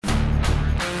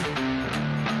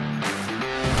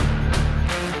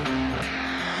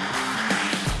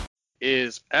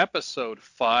is episode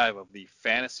 5 of the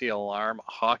Fantasy Alarm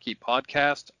Hockey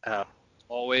Podcast. As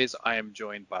always, I am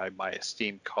joined by my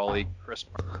esteemed colleague, Chris.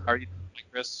 How are you doing,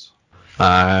 Chris?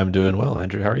 I'm doing well,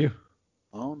 Andrew. How are you?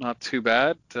 Oh, not too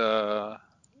bad. It's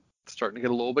starting to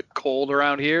get a little bit cold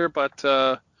around here, but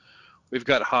we've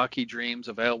got hockey dreams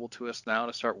available to us now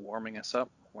to start warming us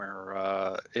up.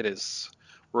 We're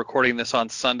recording this on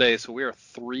Sunday, so we are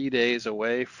 3 days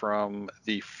away from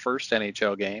the first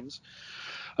NHL games.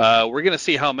 We're going to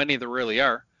see how many there really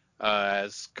are,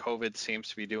 as COVID seems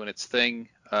to be doing its thing.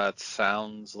 It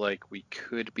sounds like we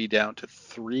could be down to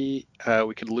 3.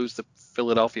 We could lose the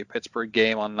Philadelphia-Pittsburgh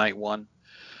game on night 1,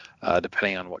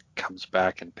 depending on what comes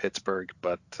back in Pittsburgh.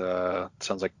 But it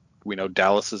sounds like we know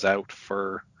Dallas is out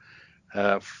for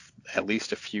at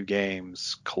least a few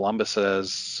games. Columbus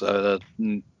has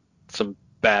some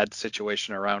bad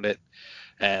situation around it.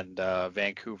 And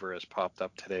Vancouver has popped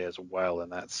up today as well in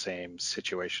that same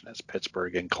situation as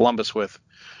Pittsburgh and Columbus, with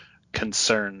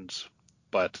concerns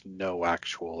but no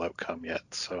actual outcome yet.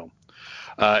 So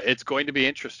it's going to be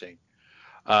interesting.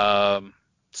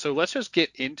 So let's just get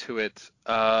into it.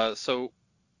 I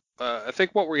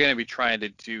think what we're going to be trying to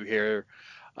do here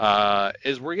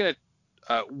is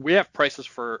we have prices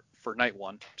for night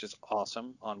 1, which is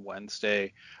awesome, on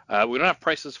Wednesday. We don't have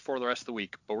prices for the rest of the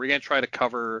week, but we're going to try to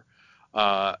cover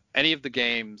any of the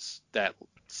games that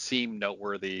seem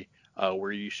noteworthy,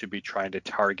 where you should be trying to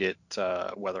target,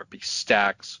 whether it be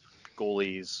stacks,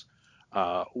 goalies,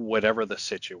 whatever the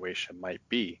situation might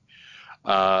be.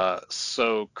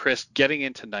 So, Chris, getting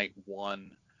into night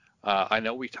 1, I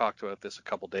know we talked about this a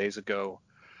couple days ago,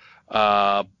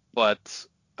 but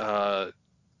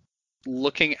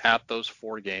looking at those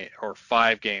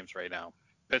 5 games right now,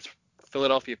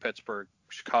 Philadelphia, Pittsburgh,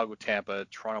 Chicago, Tampa,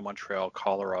 Toronto, Montreal,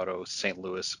 Colorado, St.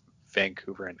 Louis,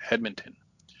 Vancouver, and Edmonton.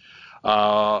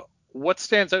 What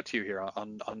stands out to you here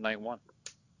on night 1?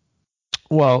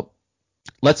 Well,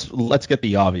 let's get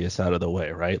the obvious out of the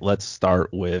way, right? Let's start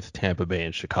with Tampa Bay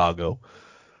and Chicago.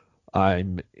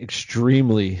 I'm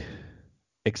extremely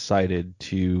excited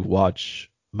to watch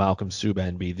Malcolm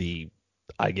Subban be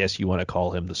I guess you want to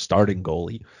call him the starting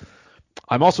goalie.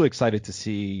 I'm also excited to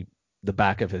see the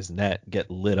back of his net get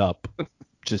lit up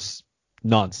just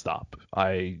nonstop.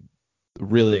 I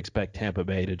really expect Tampa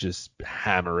Bay to just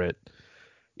hammer it.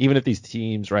 Even if these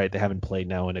teams, right, they haven't played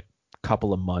now in a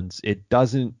couple of months, it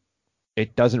doesn't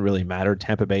really matter.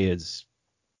 Tampa Bay is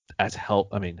as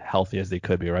healthy as they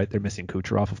could be, right? They're missing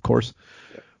Kucherov, of course.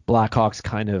 Yep. Blackhawks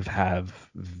kind of have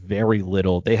very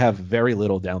little. They have very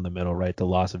little down the middle, right? The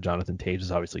loss of Jonathan Toews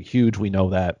is obviously huge. We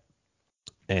know that.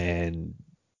 And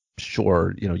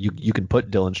sure, you can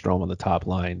put Dylan Strome on the top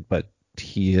line, but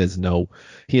he is no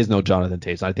Jonathan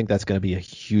Toews. I think that's going to be a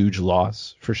huge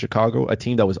loss for Chicago, a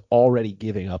team that was already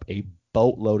giving up a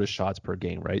boatload of shots per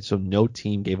game, right? So no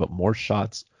team gave up more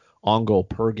shots on goal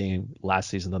per game last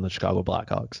season than the Chicago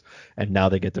Blackhawks, and now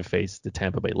they get to face the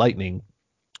Tampa Bay Lightning,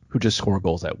 who just score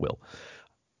goals at will.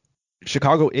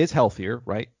 Chicago is healthier,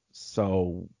 right?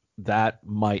 So that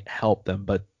might help them,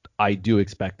 but I do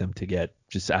expect them to get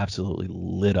just absolutely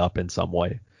lit up in some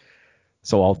way.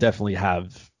 So I'll definitely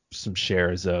have some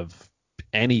shares of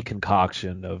any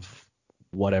concoction of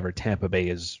whatever Tampa Bay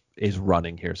is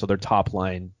running here. So their top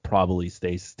line probably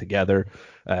stays together.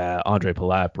 Andre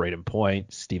Palat, Braden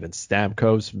Point, Steven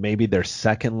Stamkos. Maybe their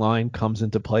second line comes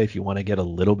into play if you want to get a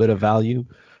little bit of value,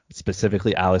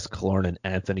 specifically Alex Killorn and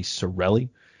Anthony Cirelli.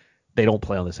 They don't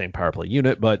play on the same power play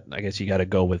unit, but I guess you got to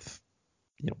go with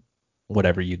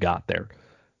whatever you got there.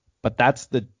 But that's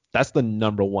the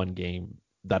number 1 game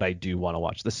that I do want to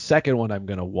watch. The second one I'm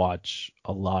going to watch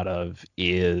a lot of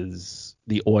is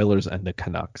the Oilers and the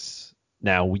Canucks.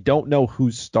 Now, we don't know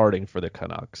who's starting for the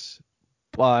Canucks,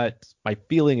 but my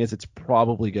feeling is it's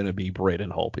probably going to be Braden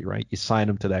Holtby, right? You sign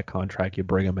him to that contract, you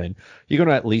bring him in, you're going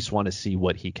to at least want to see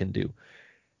what he can do.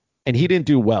 And he didn't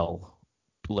do well,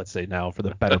 let's say now, for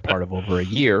the better part of over a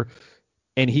year,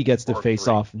 and he gets to face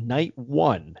off night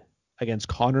 1 against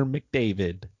Connor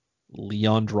McDavid,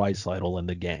 Leon Draisaitl, and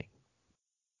the gang.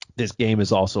 This game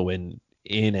is also in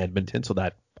Edmonton, so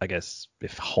that, I guess,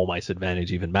 if home ice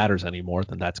advantage even matters anymore,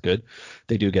 then that's good.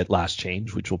 They do get last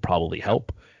change, which will probably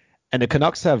help. And the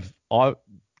Canucks have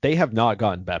not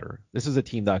gotten better. This is a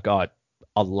team that got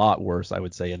a lot worse, I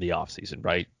would say, in the offseason,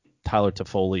 right? Tyler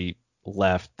Toffoli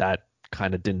left. That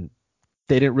kind of didn't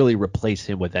really replace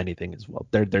him with anything as well.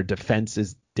 Their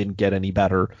defenses didn't get any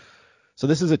better. So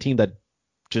this is a team that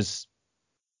just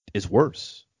is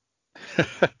worse.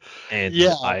 And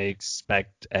yeah. I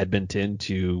expect Edmonton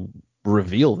to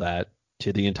reveal that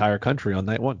to the entire country on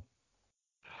night 1.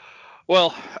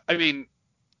 Well, I mean,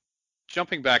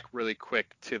 jumping back really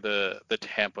quick to the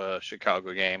Tampa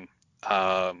Chicago game.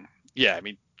 Yeah, I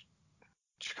mean,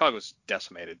 Chicago's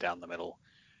decimated down the middle.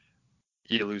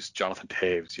 You lose Jonathan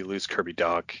Taves, you lose Kirby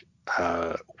Dach.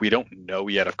 We don't know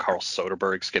yet if Carl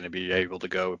Soderberg's going to be able to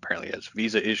go. Apparently, he has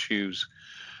visa issues.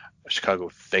 Chicago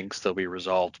thinks they'll be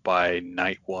resolved by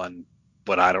night one,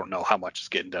 but I don't know how much is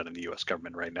getting done in the U.S.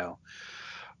 government right now.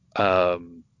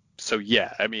 So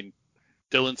yeah, I mean,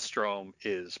 Dylan Strome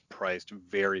is priced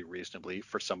very reasonably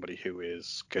for somebody who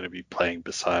is going to be playing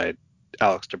beside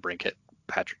Alex DeBrincat,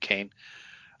 Patrick Kane.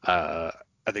 I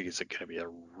think it's going to be a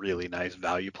really nice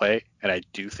value play, and I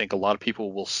do think a lot of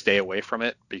people will stay away from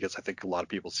it because I think a lot of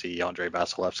people see Andrei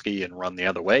Vasilevsky and run the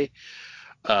other way.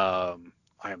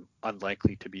 I'm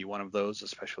unlikely to be one of those,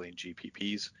 especially in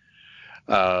GPPs.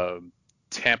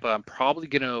 Tampa, I'm probably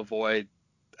going to avoid.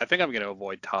 I think I'm going to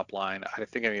avoid top line. I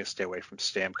think I'm going to stay away from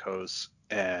Stamkos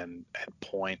and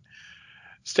Point.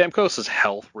 Stamkos'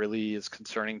 health really is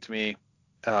concerning to me.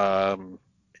 I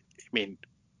mean,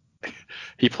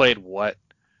 he played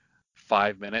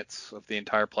 5 minutes of the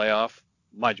entire playoff.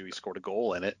 Mind you, he scored a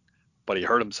goal in it, but he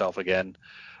hurt himself again.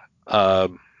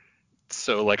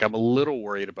 So like I'm a little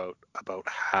worried about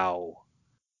how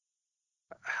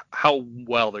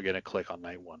well they're going to click on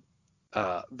night one.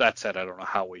 That said, I don't know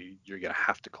how you're going to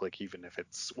have to click, even if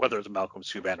it's whether it's Malcolm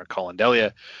Subban or Colin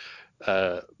Delia.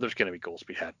 There's going to be goals to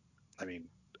be had. I mean,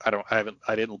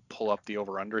 I didn't pull up the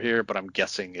over under here, but I'm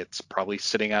guessing it's probably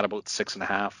sitting at about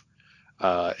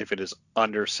 6.5. If it is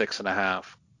under 6.5,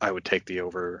 I would take the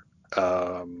over.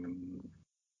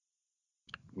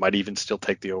 Might even still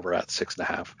take the over at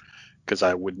 6.5, because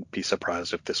I wouldn't be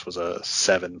surprised if this was a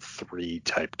 7-3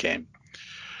 type game.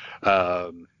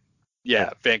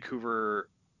 Yeah, Vancouver.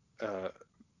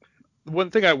 One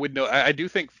thing I would note, I do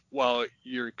think, while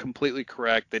you're completely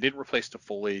correct, they didn't replace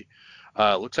Toffoli.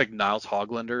 It looks like Niles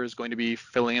Hoglander is going to be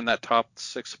filling in that top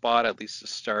 6 spot, at least to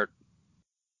start.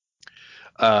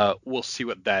 We'll see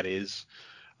what that is.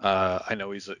 I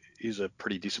know he's a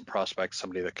pretty decent prospect,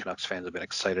 somebody that Canucks fans have been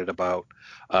excited about.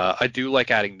 I do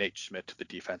like adding Nate Schmidt to the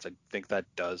defense. I think that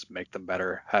does make them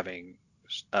better, having,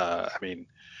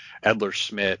 Edler,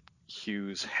 Schmidt,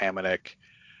 Hughes, Hamonic,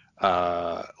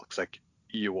 looks like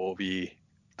Uovi,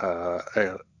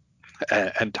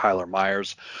 and Tyler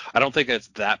Myers. I don't think it's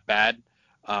that bad.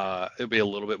 It'll be a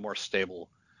little bit more stable.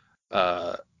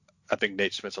 I think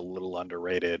Nate Smith's a little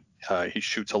underrated. He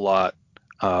shoots a lot.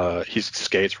 He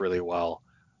skates really well.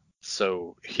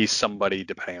 So he's somebody,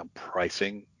 depending on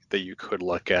pricing, that you could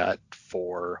look at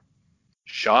for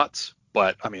shots.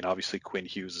 But, I mean, obviously Quinn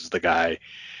Hughes is the guy.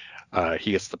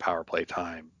 He gets the power play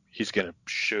time. He's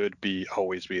should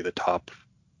always be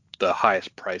the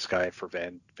highest price guy for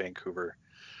Vancouver.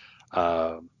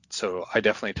 So I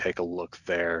definitely take a look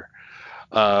there.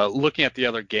 Looking at the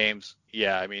other games,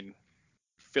 yeah, I mean,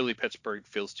 Philly-Pittsburgh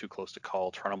feels too close to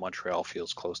call. Toronto-Montreal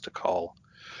feels close to call.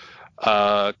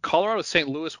 Colorado-St.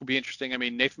 Louis will be interesting. I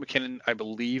mean, Nathan McKinnon, I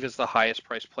believe, is the highest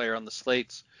priced player on the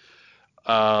slates.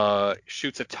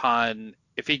 Shoots a ton.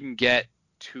 If he can get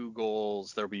 2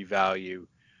 goals, there'll be value.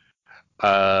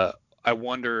 I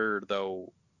wonder,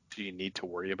 though, do you need to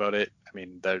worry about it? I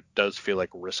mean, there does feel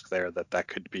like risk there that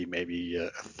could be maybe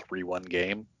a 3-1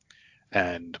 game,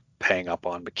 and paying up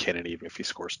on McKinnon, even if he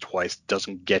scores twice,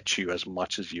 doesn't get you as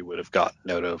much as you would have gotten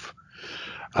out of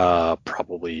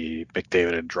probably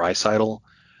McDavid and Draisaitl.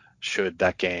 Should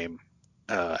that game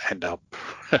end up,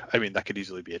 I mean, that could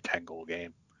easily be a 10-goal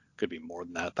game. Could be more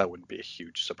than that. That wouldn't be a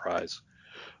huge surprise.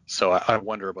 So I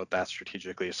wonder about that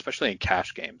strategically, especially in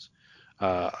cash games.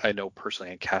 I know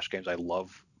personally in cash games, I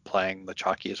love playing the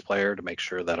chalkiest player to make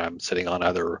sure that I'm sitting on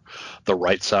either the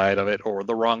right side of it or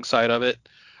the wrong side of it.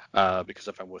 Because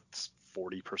if I'm with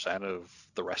 40% of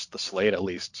the rest of the slate, at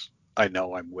least I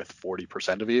know I'm with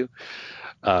 40% of you.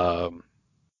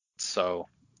 So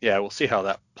yeah, we'll see how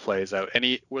that plays out.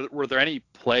 Were there any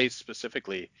plays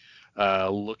specifically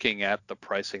looking at the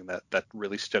pricing that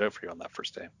really stood out for you on that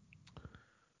first day?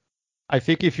 I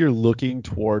think if you're looking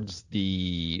towards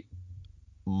the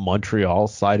Montreal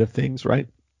side of things, right?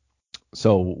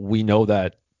 So we know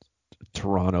that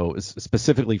Toronto is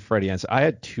specifically Freddie Andersen. I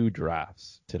had 2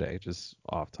 drafts today, just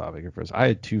off topic here first. I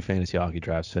had 2 fantasy hockey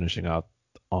drafts finishing up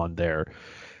on there.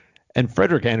 And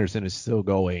Frederik Andersen is still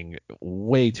going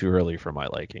way too early for my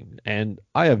liking. And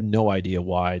I have no idea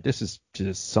why. This is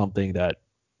just something that,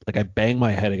 like, I bang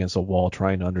my head against a wall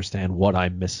trying to understand what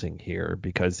I'm missing here,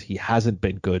 because he hasn't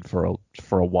been good for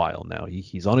a while now.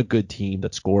 He's on a good team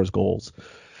that scores goals.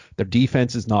 Their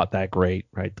defense is not that great,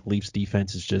 right? The Leafs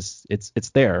defense is just, it's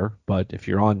there. But if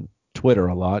you're on Twitter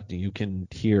a lot, you can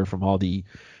hear from all the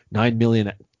 9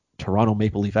 million Toronto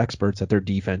Maple Leaf experts that their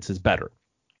defense is better.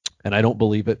 And I don't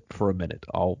believe it for a minute.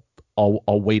 I'll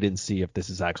wait and see if this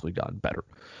has actually gotten better.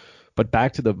 But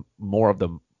back to the more of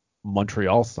the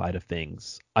Montreal side of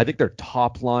things, I think their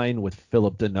top line with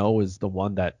Philip Deneau is the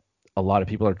one that a lot of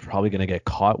people are probably going to get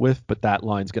caught with, but that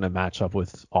line's going to match up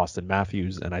with Austin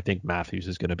Matthews, and I think Matthews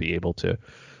is going to be able to,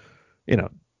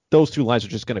 those two lines are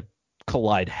just going to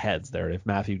collide heads there. If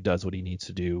Matthew does what he needs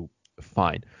to do,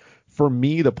 fine. For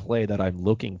me, the play that I'm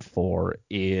looking for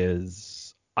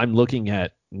is I'm looking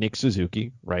at Nick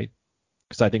Suzuki, right?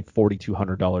 Because I think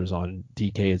 $4,200 on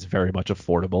DK is very much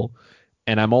affordable.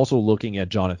 And I'm also looking at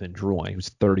Jonathan Drouin, who's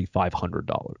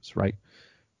 $3,500, right?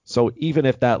 So even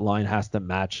if that line has to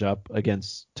match up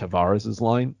against Tavares'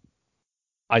 line,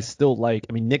 I still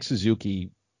Nick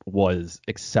Suzuki was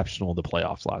exceptional in the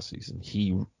playoffs last season.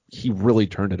 He really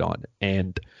turned it on.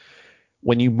 And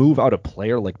when you move out a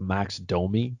player like Max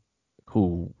Domi,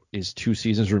 who is 2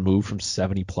 seasons removed from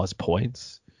 70-plus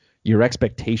points, your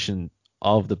expectation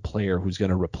of the player who's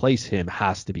going to replace him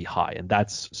has to be high, and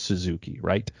that's Suzuki,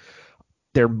 right?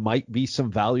 There might be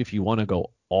some value if you want to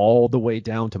go all the way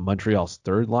down to Montreal's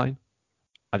third line.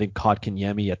 I think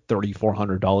Kotkaniemi at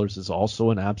 $3,400 is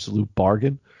also an absolute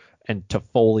bargain. And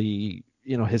Toffoli,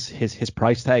 his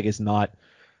price tag is not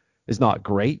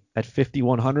great at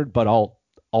 $5,100, but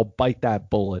I'll bite that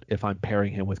bullet if I'm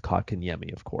pairing him with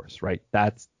Kotkaniemi, of course, right?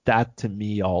 That to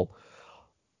me I'll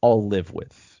live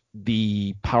with.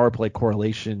 The power play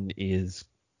correlation is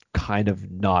kind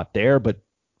of not there, but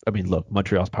look,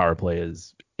 Montreal's power play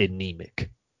is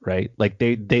anemic, right? Like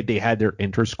they had their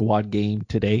inter-squad game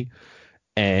today,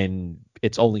 and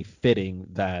it's only fitting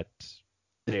that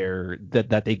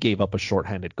they gave up a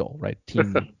shorthanded goal, right?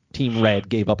 Team Red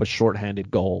gave up a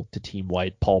shorthanded goal to Team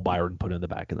White. Paul Byron put it in the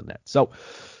back of the net. So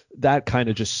that kind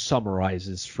of just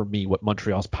summarizes for me what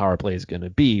Montreal's power play is going to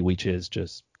be, which is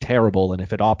just terrible. And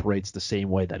if it operates the same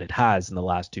way that it has in the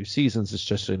last 2 seasons, it's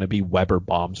just going to be Weber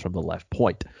bombs from the left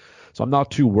point. So I'm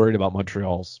not too worried about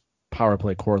Montreal's power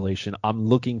play correlation. I'm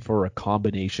looking for a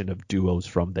combination of duos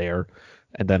from there,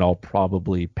 and then I'll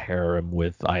probably pair him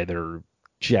with either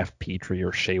Jeff Petrie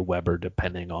or Shea Weber,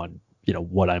 depending on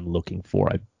what I'm looking for.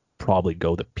 I'd probably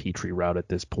go the Petrie route at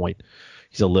this point.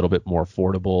 He's a little bit more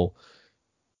affordable,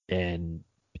 and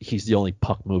he's the only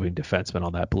puck-moving defenseman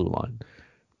on that blue line.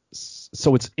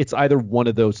 So it's either one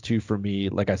of those two for me.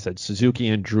 Like I said, Suzuki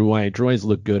and Drouin. Drouin's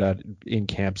looked good in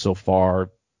camp so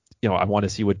far. I want to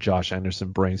see what Josh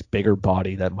Anderson brings. Bigger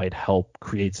body that might help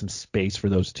create some space for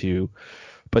those two.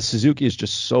 But Suzuki is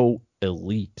just so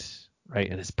elite, right?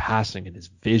 And his passing and his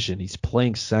vision. He's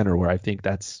playing center, where I think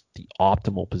that's the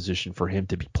optimal position for him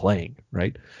to be playing,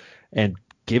 right? And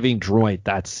giving Drouin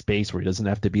that space where he doesn't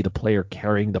have to be the player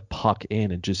carrying the puck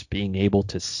in and just being able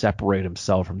to separate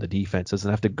himself from the defense, doesn't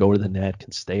have to go to the net,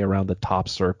 can stay around the top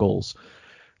circles.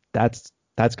 That's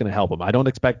going to help him. I don't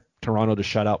expect Toronto to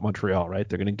shut out Montreal, right?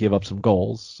 They're going to give up some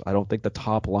goals. I don't think the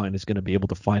top line is going to be able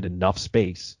to find enough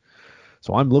space.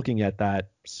 So I'm looking at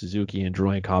that Suzuki and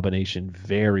Drouin combination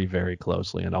very, very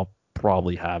closely, and I'll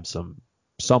probably have some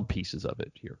pieces of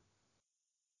it here.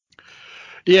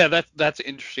 Yeah, that's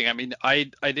interesting.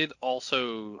 I did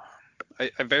also,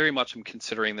 I very much am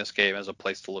considering this game as a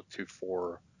place to look to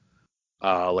for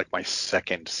like my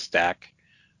second stack,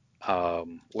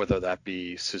 whether that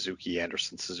be Suzuki,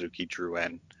 Anderson, Suzuki,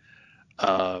 Drouin.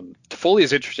 Toffoli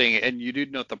is interesting, and you do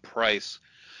note the price.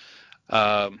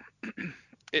 That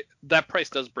price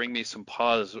does bring me some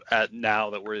pause at now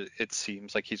that it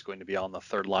seems like he's going to be on the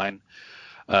third line,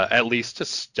 at least to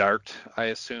start, I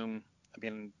assume.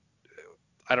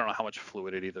 I don't know how much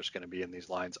fluidity there's going to be in these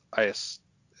lines.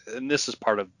 And this is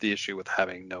part of the issue with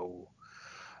having no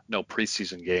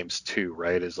preseason games too,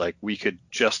 right? Is like we could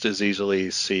just as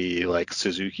easily see like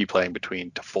Suzuki playing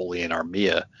between Toffoli and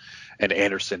Armia, and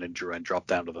Anderson and Drouin drop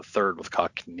down to the third with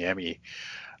Kotkaniemi.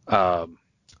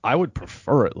 I would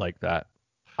prefer it like that.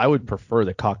 I would prefer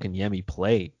that Kotkaniemi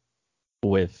play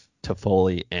with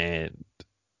Toffoli and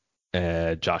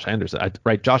Josh Anderson.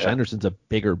 Right? Josh Anderson's a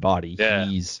bigger body. Yeah.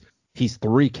 He's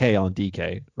 3K on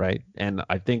DK, right? And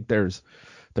I think there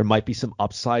might be some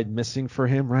upside missing for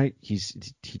him, right? He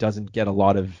doesn't get a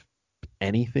lot of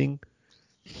anything.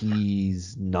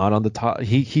 He's not on the top.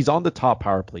 He's on the top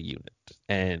power play unit,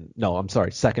 and no, I'm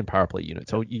sorry, second power play unit.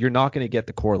 So you're not going to get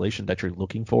the correlation that you're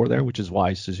looking for there, which is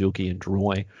why Suzuki and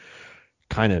Drouin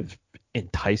kind of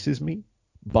entices me.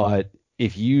 But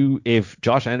if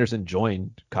Josh Anderson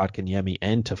joined Kotkaniemi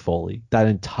and Toffoli, that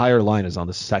entire line is on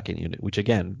the second unit, which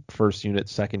again, first unit,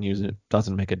 second unit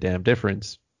doesn't make a damn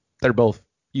difference. They're both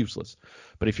useless.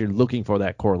 But if you're looking for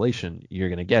that correlation, you're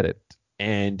going to get it.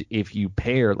 And if you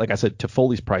pair, like I said,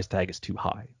 Toffoli's price tag is too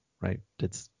high, right?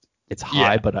 It's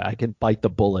high, Yeah. but I can bite the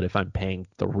bullet if I'm paying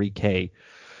 $3K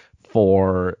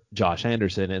for Josh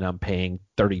Anderson and I'm paying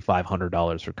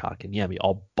 $3,500 for Kotkaniemi.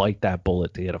 I'll bite that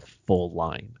bullet to get a full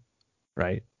line,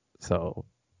 right? So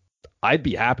I'd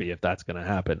be happy if that's going to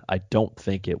happen. I don't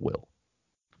think it will.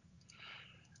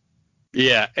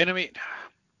 Yeah, and I mean,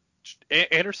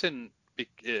 Anderson,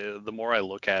 the more I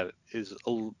look at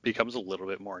it, becomes a little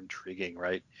bit more intriguing,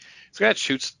 right? This guy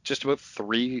shoots just about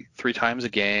three times a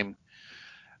game.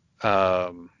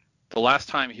 The last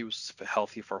time he was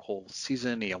healthy for a whole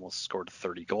season, he almost scored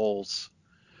 30 goals.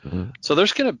 Mhm. So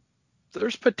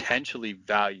there's potentially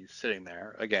value sitting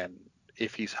there. Again,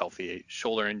 if he's healthy,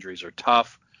 shoulder injuries are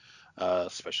tough,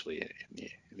 especially in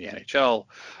the NHL.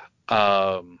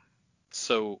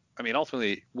 So I mean,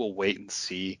 ultimately, we'll wait and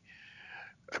see.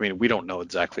 I mean, we don't know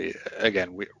exactly.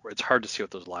 Again, it's hard to see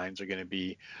what those lines are going to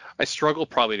be. I struggle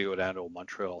probably to go down to a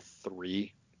Montreal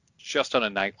 3 just on a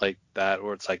night like that,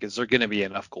 where it's like, is there going to be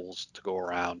enough goals to go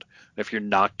around? If you're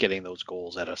not getting those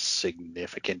goals at a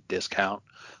significant discount,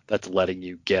 that's letting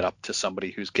you get up to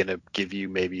somebody who's going to give you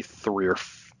maybe 3,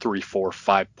 4,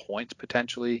 5 points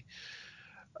potentially.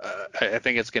 I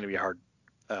think it's going to be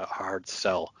a hard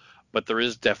sell, but there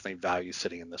is definitely value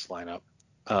sitting in this lineup.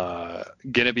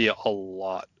 Going to be a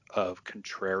lot of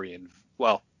contrarian.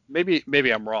 Well, maybe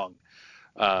I'm wrong.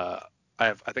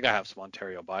 I think I have some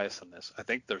Ontario bias in this. I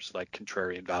think there's like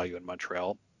contrarian value in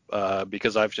Montreal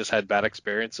because I've just had bad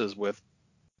experiences with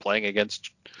playing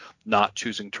against not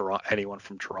choosing anyone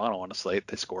from Toronto on a slate.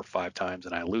 They score 5 times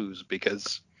and I lose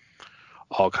because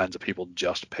all kinds of people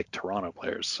just pick Toronto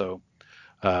players. So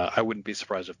I wouldn't be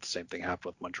surprised if the same thing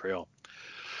happened with Montreal.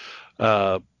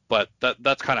 But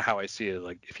that's kind of how I see it.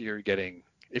 Like if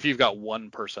you've got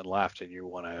one person left and you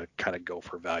want to kind of go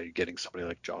for value, getting somebody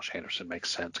like Josh Anderson makes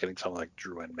sense. Getting someone like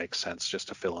Drouin makes sense just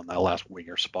to fill in that last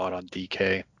winger spot on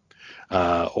DK,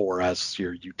 or as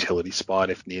your utility spot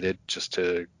if needed, just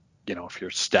to, if you're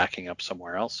stacking up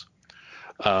somewhere else.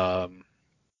 I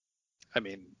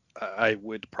mean, I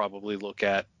would probably look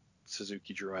at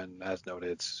Suzuki Drouin, as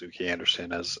noted, Suzuki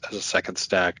Anderson as a second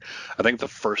stack. I think the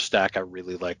first stack I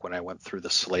really like when I went through the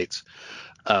slates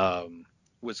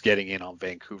was getting in on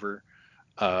Vancouver.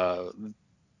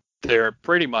 They're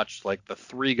pretty much like the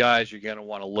 3 guys you're going to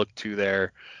want to look to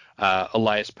there.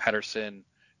 Elias Pettersson,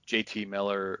 JT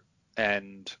Miller,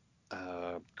 and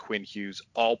Quinn Hughes,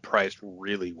 all priced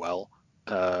really well.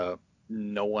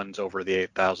 No one's over the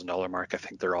 $8,000 mark. I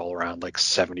think they're all around like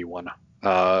 71.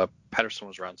 Pettersson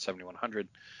was around 7,100.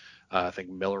 I think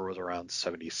Miller was around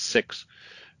 76,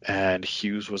 and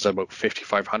Hughes was about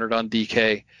 5,500 on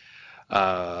DK.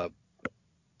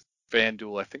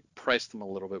 FanDuel, I think, priced them a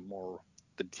little bit more,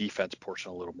 the defense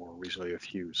portion a little more reasonably with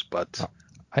Hughes. But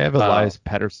I have Elias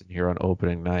Pettersson here on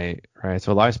opening night, right?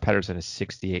 So Elias Pettersson is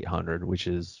 6,800, which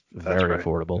is very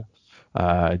affordable.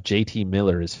 JT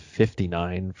Miller is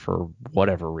 59 for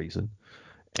whatever reason,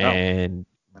 and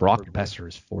Brock Besser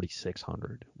is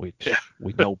 4,600, which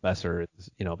we know Besser is,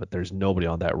 but there's nobody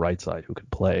on that right side who can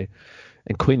play.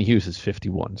 And Quinn Hughes is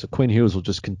 51. So Quinn Hughes will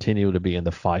just continue to be in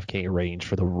the 5K range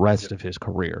for the rest of his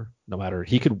career. No matter,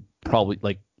 he could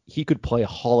play a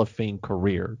Hall of Fame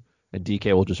career, and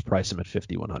DK will just price him at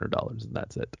 $5,100, and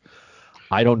that's it.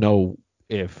 I don't know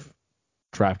if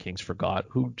DraftKings forgot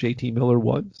who JT Miller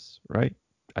was, right?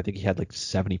 I think he had like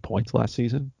 70 points last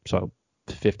season. So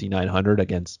 5,900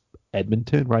 against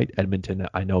Edmonton, right? Edmonton,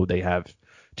 I know they have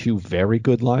 2 very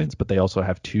good lines, but they also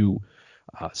have 2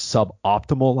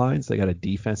 suboptimal lines. They got a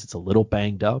defense that's a little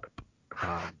banged up.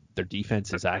 Their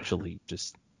defense is actually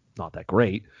just not that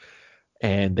great.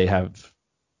 And they have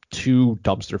 2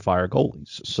 dumpster fire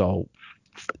goalies. So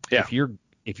if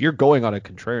you're going on a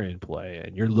contrarian play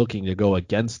and you're looking to go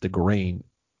against the grain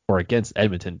or against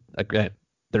Edmonton, again,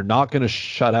 they're not going to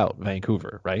shut out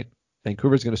Vancouver, right?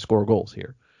 Vancouver's going to score goals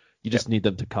here. You just need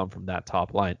them to come from that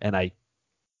top line. And I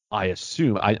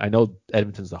assume, I know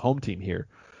Edmonton's the home team here,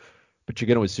 but you're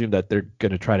going to assume that they're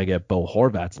going to try to get Bo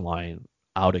Horvat's line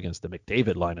out against the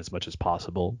McDavid line as much as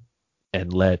possible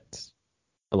and let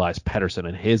Elias Pettersson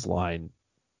and his line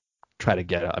try to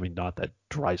get, not that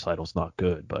Draisaitl's not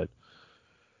good, but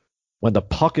when the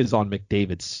puck is on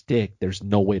McDavid's stick, there's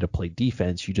no way to play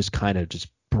defense. You just kind of just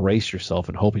brace yourself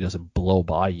and hope he doesn't blow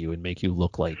by you and make you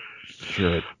look like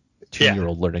you're a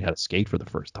 2-year-old learning how to skate for the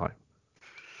first time.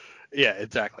 Yeah,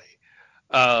 exactly.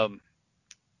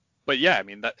 But yeah, I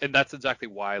mean, that's exactly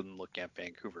why I'm looking at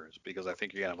Vancouver, is because I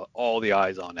think you're gonna have all the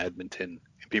eyes on Edmonton,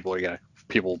 and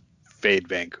people fade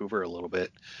Vancouver a little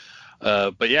bit.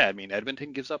 But yeah, I mean,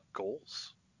 Edmonton gives up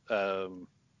goals,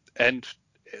 and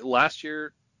last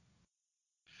year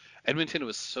Edmonton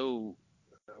was so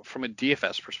from a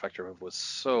DFS perspective, it was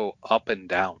so up and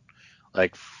down.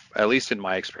 Like, at least in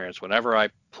my experience, whenever I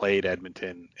played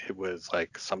Edmonton, it was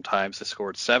like sometimes they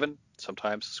scored 7,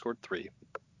 sometimes they scored 3.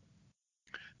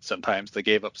 Sometimes they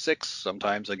gave up 6,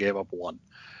 sometimes they gave up 1.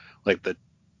 Like, the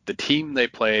team they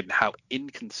played and how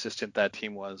inconsistent that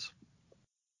team was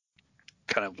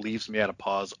kind of leaves me at a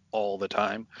pause all the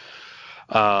time.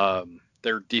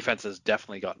 Their defense has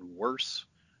definitely gotten worse.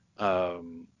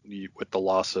 With the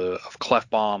loss of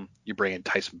Clefbaum, you bring in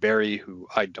Tyson Barrie, who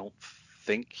I don't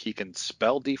think he can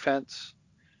spell defense.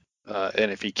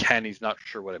 And if he can, he's not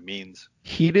sure what it means.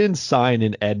 He didn't sign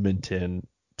in Edmonton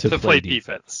to play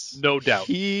defense. No doubt.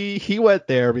 He went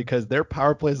there because their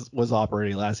power play was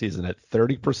operating last season at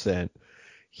 30%.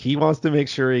 He wants to make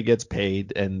sure he gets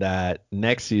paid, and that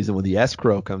next season when the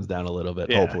escrow comes down a little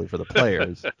bit, hopefully for the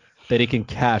players, that he can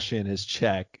cash in his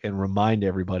check and remind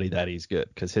everybody that he's good.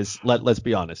 Because let's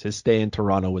be honest, his stay in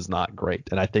Toronto was not great,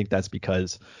 and I think that's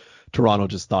because Toronto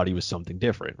just thought he was something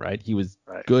different, right? He was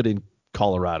good in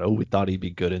Colorado. We thought he'd be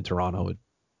good in Toronto.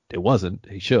 It wasn't.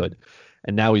 He should.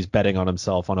 And now he's betting on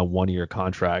himself on a 1-year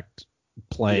contract,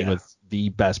 playing with the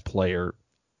best player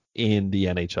in the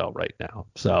NHL right now.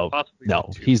 So no,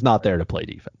 he's not there to play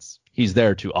defense. He's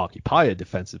there to occupy a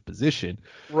defensive position,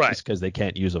 just because they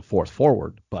can't use a fourth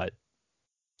forward. But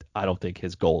I don't think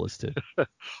his goal is to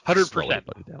 100%.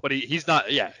 But he's not.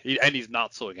 And he's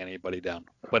not slowing anybody down.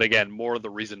 But again, more the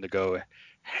reason to go,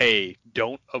 hey,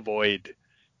 don't avoid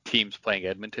teams playing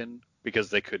Edmonton because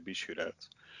they could be shootouts.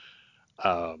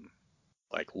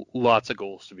 Like, lots of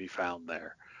goals to be found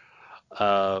there.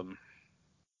 And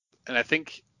I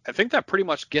think that pretty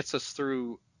much gets us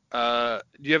through. Do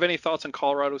you have any thoughts on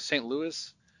Colorado, St.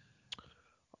 Louis?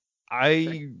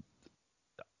 I'll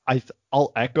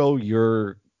echo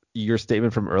your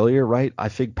statement from earlier, right? I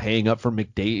think paying up for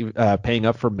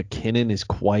McKinnon is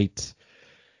quite.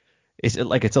 It's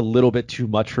a little bit too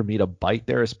much for me to bite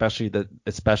there,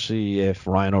 especially if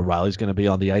Ryan O'Reilly's going to be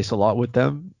on the ice a lot with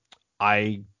them.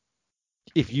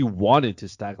 If you wanted to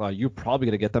stack line, you're probably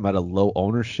going to get them at a low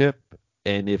ownership.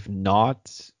 And if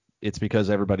not, it's because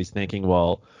everybody's thinking,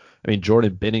 well, I mean,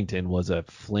 Jordan Binnington was a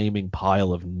flaming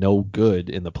pile of no good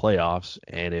in the playoffs.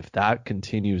 And if that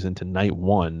continues into night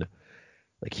 1,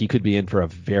 like, he could be in for a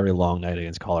very long night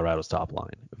against Colorado's top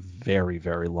line. Very,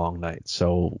 very long night.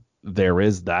 So there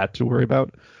is that to worry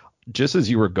about. Just as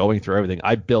you were going through everything,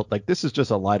 I built, like, this is just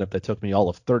a lineup that took me all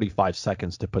of 35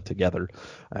 seconds to put together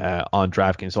on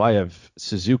DraftKings. So I have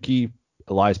Suzuki,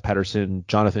 Elias Pettersson,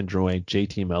 Jonathan Drouin,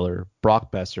 JT Miller,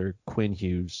 Brock Besser, Quinn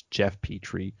Hughes, Jeff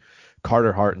Petrie,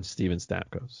 Carter Hart, and Steven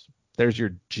Stamkos. There's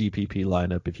your GPP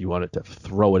lineup if you wanted to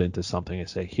throw it into something and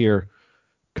say, here,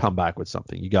 come back with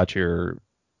something. You got your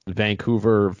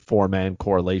Vancouver 4-man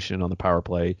correlation on the power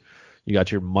play. You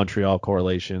got your Montreal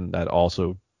correlation that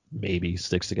also maybe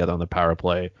sticks together on the power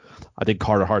play. I think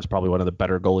Carter Hart's probably one of the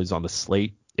better goalies on the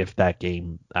slate if that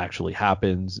game actually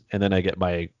happens. And then I get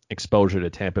my exposure to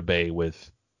Tampa Bay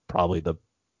with probably the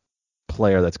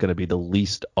player that's going to be the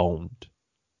least owned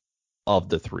of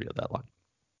the 3 of that line.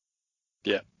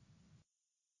 Yeah.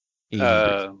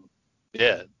 Yeah.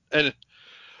 And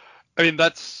I mean,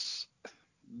 that's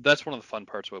one of the fun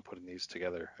parts about putting these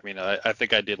together. I mean, I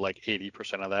think I did like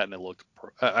 80% of that, and it looked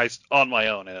on my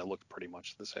own, and it looked pretty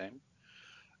much the same.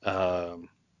 There's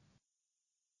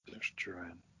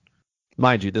Duran.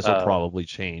 Mind you, this will probably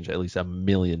change at least a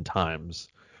million times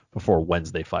before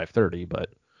Wednesday 5:30, but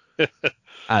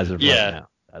as of right now,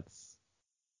 that's.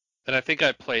 And I think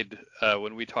I played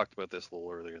when we talked about this a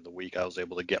little earlier in the week. I was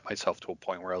able to get myself to a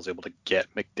point where I was able to get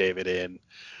McDavid in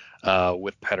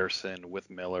with Pettersson, with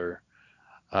Miller.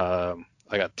 I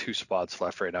got 2 spots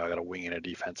left right now. I got a wing and a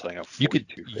defense, and I got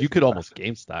 42. You could almost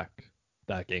game stack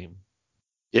that game.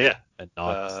 Yeah, and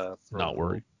not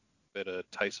worry. Bit of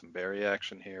Tyson Barrie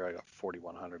action here. I got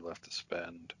 4,100 left to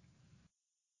spend,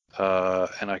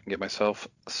 and I can get myself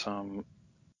some.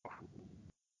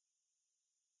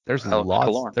 There's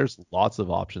lots of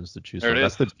options to choose from.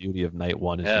 That's the beauty of night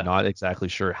 1 is you're not exactly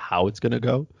sure how it's going to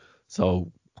go.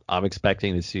 So I'm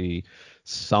expecting to see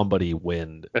somebody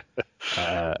win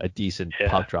a decent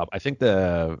puck drop. I think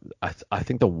the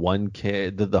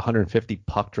 1K, the 150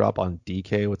 puck drop on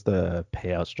DK. What's the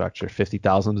payout structure?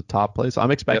 50,000 to top place. So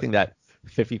I'm expecting that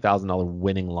 $50,000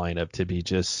 winning lineup to be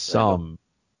just some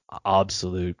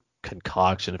absolute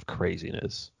concoction of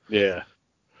craziness. Yeah.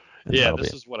 Yeah,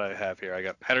 this is what I have here. I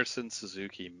got Pettersson,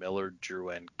 Suzuki, Miller,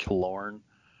 Drouin, Killorn,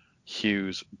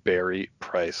 Hughes, Barrie,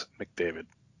 Price, McDavid.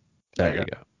 There you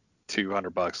go.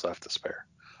 $200 left to spare.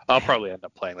 I'll probably end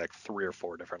up playing like 3 or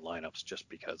 4 different lineups just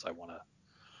because I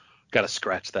got to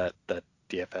scratch that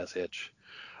DFS itch.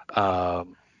 But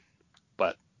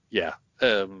Yeah.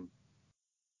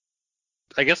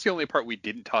 I guess the only part we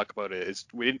didn't talk about is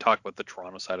we didn't talk about the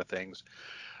Toronto side of things.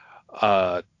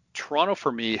 Toronto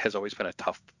for me has always been a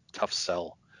tough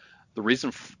sell. The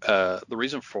reason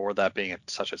for that being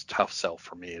such a tough sell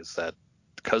for me is that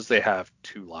because they have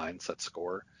two lines that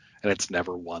score, and it's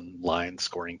never one line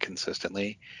scoring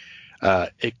consistently,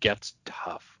 it gets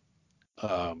tough.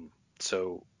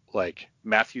 So like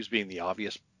Matthews being the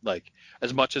obvious, like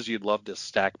as much as you'd love to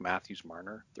stack Matthews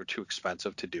Marner, they're too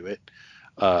expensive to do it.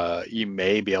 You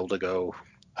may be able to go.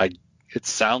 It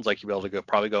sounds like you'll be able to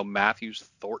probably go Matthews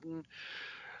Thornton,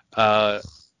 uh,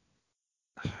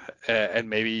 and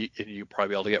maybe you probably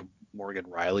be able to get Morgan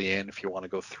Riley in if you want to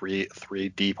go three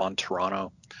deep on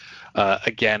Toronto.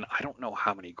 Again, I don't know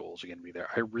how many goals are going to be there.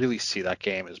 I really see that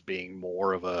game as being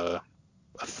more of a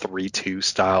 3-2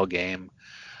 style game.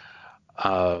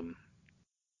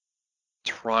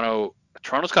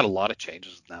 Toronto's got a lot of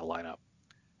changes in that lineup,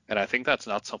 and I think that's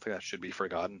not something that should be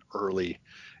forgotten early.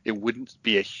 It wouldn't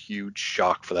be a huge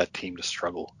shock for that team to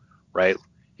struggle, right?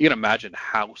 You can imagine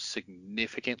how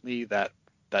significantly that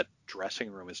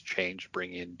dressing room has changed.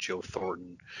 Bring in Joe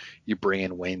Thornton, you bring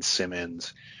in Wayne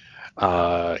Simmons,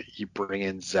 you bring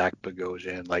in Zach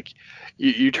Bogosian. Like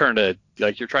you're trying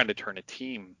to turn a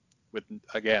team with,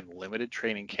 again, limited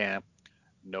training camp,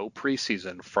 no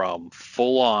preseason, from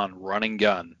full on run and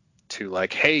gun to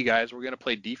like, hey guys, we're gonna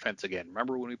play defense again.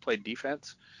 Remember when we played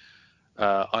defense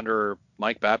under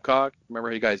Mike Babcock?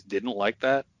 Remember you guys didn't like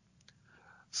that?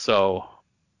 So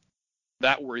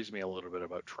that worries me a little bit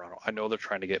about Toronto. I know they're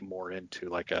trying to get more into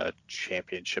like a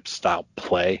championship style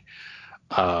play,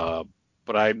 but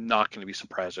I'm not going to be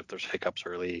surprised if there's hiccups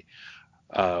early,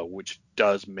 which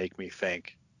does make me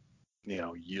think,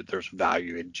 there's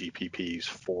value in GPPs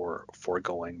for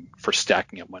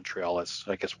stacking up Montreal, as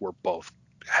I guess we're both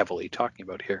heavily talking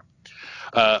about here.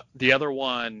 The other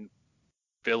one,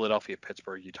 Philadelphia,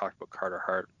 Pittsburgh. You talked about Carter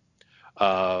Hart.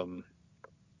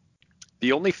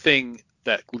 The only thing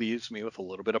that leaves me with a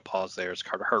little bit of pause there is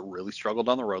Carter Hart really struggled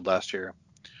on the road last year.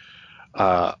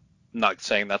 Not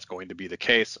saying that's going to be the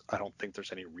case. I don't think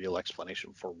there's any real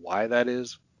explanation for why that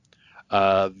is.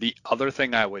 The other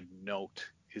thing I would note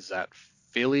is that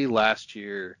Philly last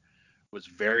year was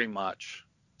very much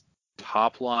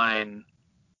top line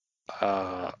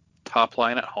at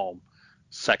home,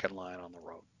 second line on the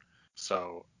road.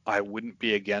 So I wouldn't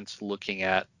be against looking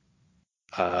at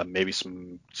maybe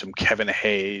some Kevin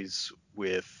Hayes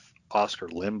with Oscar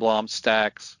Lindblom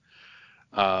stacks,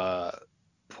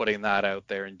 putting that out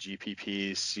there in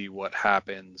GPPs, see what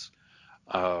happens.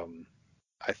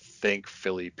 I think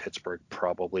Philly-Pittsburgh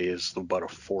probably is about a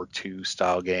 4-2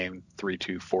 style game,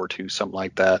 3-2, 4-2, something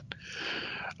like that.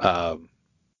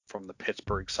 From the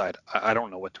Pittsburgh side, I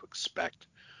don't know what to expect.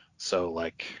 So,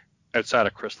 like, outside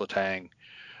of Chris Letang,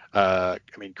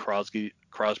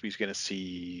 Crosby's going to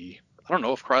see... I don't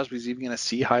know if Crosby's even going to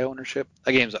see high ownership.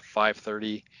 That game's at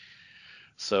 5:30.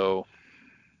 So,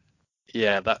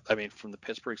 yeah, from the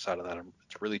Pittsburgh side of that,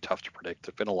 it's really tough to predict.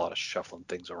 There's been a lot of shuffling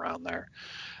things around there.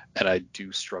 And I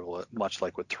do struggle, much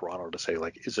like with Toronto, to say,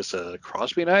 like, is this a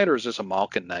Crosby night or is this a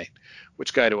Malkin night?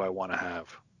 Which guy do I want to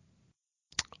have?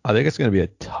 I think it's going to be a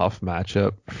tough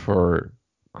matchup for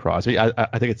Crosby.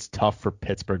 I think it's tough for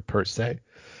Pittsburgh per se.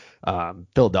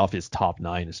 Philadelphia's top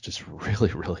nine is just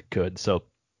really, really good. So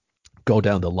go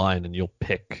down the line and you'll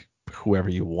pick whoever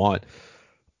you want.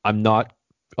 I'm not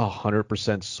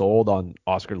 100% sold on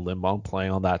Oscar Lindblom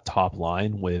playing on that top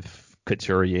line with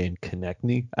Couturier and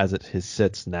Konechny as it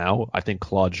sits now. I think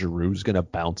Claude Giroux's going to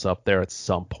bounce up there at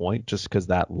some point just because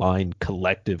that line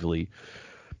collectively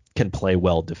can play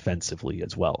well defensively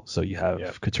as well. So you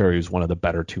have Couturier, who's one of the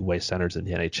better two-way centers in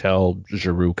the NHL.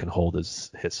 Giroux can hold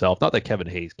himself. Not that Kevin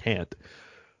Hayes can't,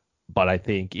 but I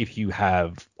think if you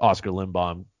have Oscar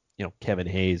Lindblom, Kevin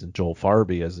Hayes and Joel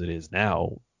Farabee as it is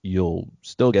now, you'll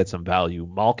still get some value.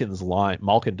 Malkin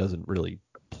doesn't really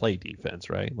play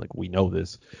defense, right? Like, we know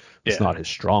this. It's not his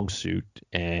strong suit,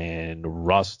 and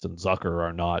Rust and Zucker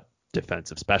are not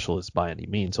defensive specialists by any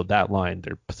means. So that line,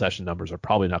 their possession numbers are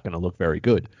probably not going to look very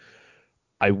good.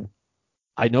 I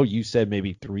know you said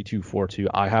maybe 3-2, 4-2.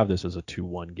 I have this as a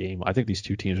 2-1 game. I think these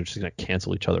two teams are just going to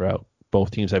cancel each other out.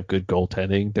 Both teams have good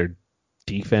goaltending. Their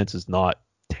defense is not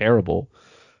terrible,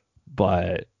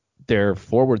 but their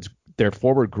forward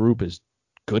group is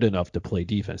good enough to play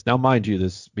defense. Now, mind you,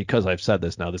 because I've said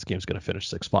this now, this game's going to finish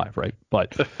 6-5, right?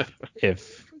 But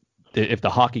if the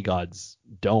hockey gods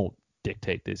don't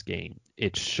dictate this game,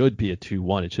 it should be a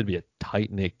 2-1. It should be a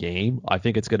tight-knit game. I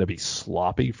think it's going to be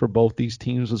sloppy for both these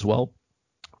teams as well,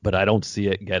 but I don't see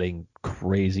it getting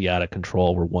crazy out of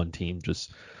control where one team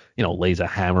just, lays a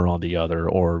hammer on the other,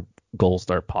 or goals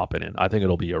start popping in. I think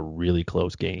it'll be a really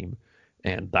close game,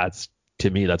 and to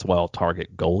me that's why I'll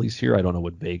target goalies here. I don't know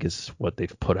what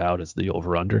they've put out as the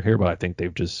over under here, but I think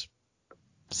they've just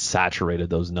saturated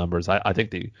those numbers. I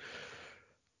think the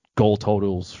goal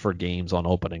totals for games on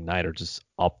opening night are just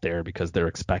up there because they're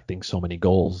expecting so many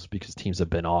goals because teams have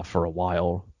been off for a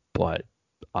while. But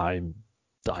I'm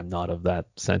not of that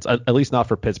sense, at least not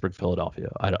for Pittsburgh, Philadelphia.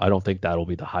 I don't think that'll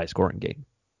be the high scoring game.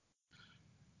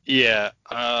 Yeah,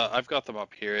 I've got them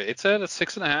up here. It's at a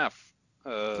 6.5.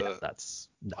 Yeah, that's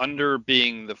no. Under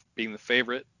being the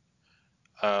favorite.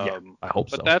 Yeah, I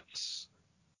hope but so.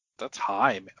 that's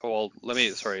high. Well, let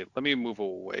me move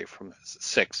away from this.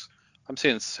 6. I'm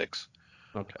saying 6.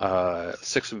 Okay.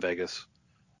 6 in Vegas.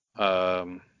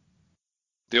 The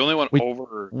only one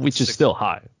over which 6, is still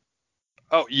high.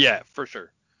 Oh yeah, for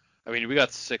sure. I mean, we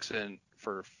got 6 in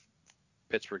for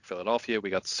Pittsburgh, Philadelphia. We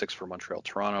got 6 for Montreal,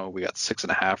 Toronto. We got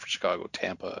 6.5 for Chicago,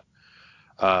 Tampa.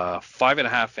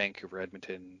 5.5 Vancouver,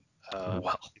 Edmonton.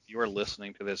 Wow. If you are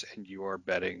listening to this and you are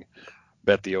bet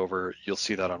the over. You'll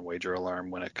see that on Wager Alarm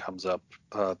when it comes up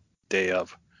day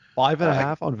of.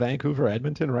 5.5 on Vancouver,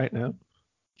 Edmonton right now.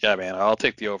 Yeah, man, I'll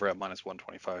take the over at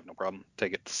 -125, no problem.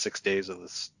 Take it to 6 days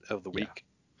of the week.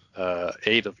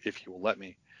 8 if you will let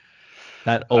me.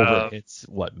 That over hits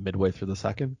what, midway through the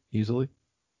second, easily?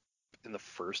 In the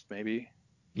first, maybe.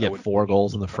 Yeah, 4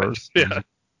 goals in the first. Yeah.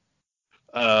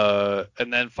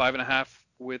 And then 5.5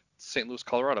 with St. Louis,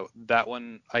 Colorado. That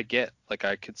one I get. Like,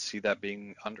 I could see that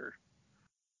being under.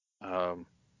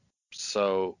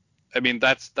 So I mean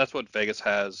that's what Vegas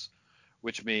has,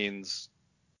 which means,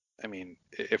 I mean,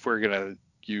 if we're gonna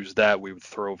use that, we would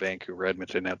throw Vancouver,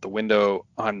 Edmonton out the window.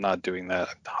 I'm not doing that.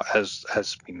 As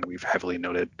we've heavily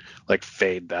noted, like,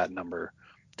 fade that number,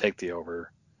 take the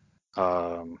over.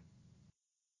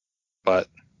 But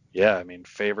yeah, I mean,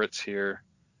 favorites here,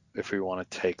 if we want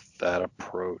to take that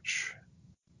approach.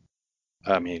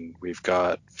 I mean, we've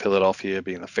got Philadelphia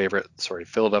being the favorite. Sorry,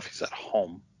 Philadelphia's at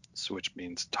home, so which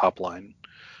means top line.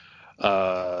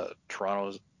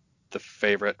 Toronto's the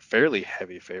favorite, fairly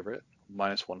heavy favorite,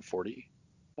 -140.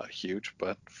 Not huge,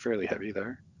 but fairly heavy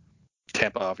there.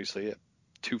 Tampa, obviously, at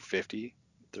 250.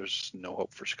 There's no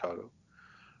hope for Chicago.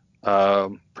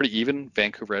 Pretty even.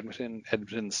 Vancouver, Edmonton.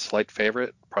 Edmonton's slight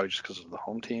favorite, probably just because of the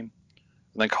home team.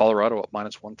 And then Colorado at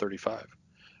 -135.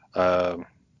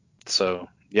 So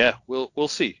yeah, we'll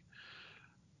see.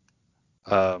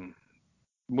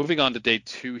 Moving on to day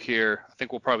 2 here, I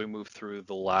think we'll probably move through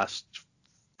the last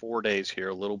 4 days here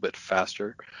a little bit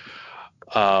faster.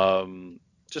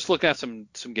 Just looking at some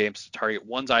games to target.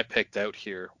 Ones I picked out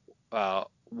here: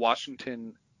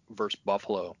 Washington versus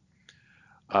Buffalo.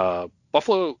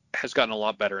 Buffalo has gotten a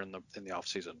lot better in the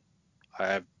offseason. I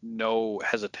have no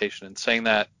hesitation in saying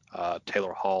that.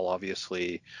 Taylor Hall,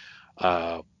 obviously,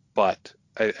 but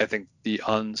I think the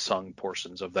unsung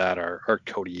portions of that are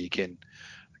Cody Eakin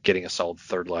getting a solid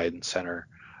third line center,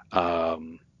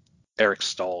 Eric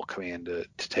Stahl coming in to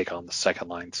take on the second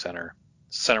line center.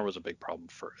 Center was a big problem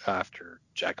after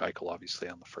Jack Eichel, obviously,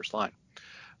 on the first line.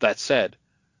 That said,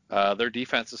 their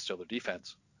defense is still their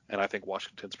defense, and I think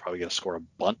Washington's probably going to score a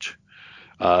bunch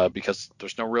because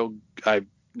there's no real. I'm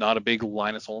not a big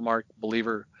Linus Ullmark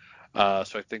believer, so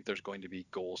I think there's going to be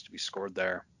goals to be scored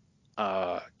there.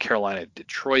 Carolina,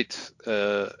 Detroit.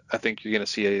 I think you're going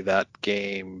to see that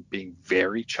game being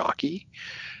very chalky.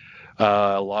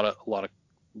 A lot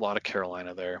of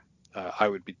Carolina there. I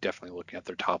would be definitely looking at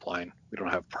their top line. We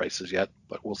don't have prices yet,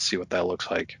 but we'll see what that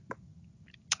looks like.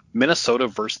 Minnesota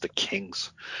versus the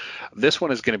Kings. This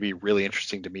one is going to be really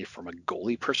interesting to me from a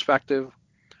goalie perspective.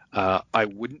 I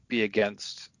wouldn't be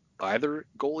against either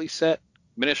goalie set.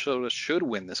 Minnesota should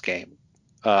win this game.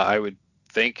 I would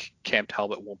think Cam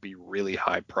Talbot won't be really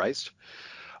high priced.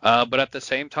 But at the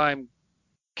same time,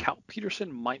 Cal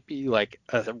Peterson might be like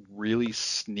a really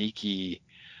sneaky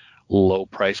low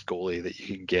price goalie that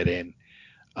you can get in,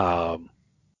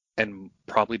 and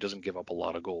probably doesn't give up a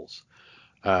lot of goals.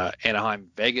 Anaheim,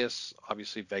 Vegas.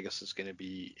 Obviously, Vegas is going to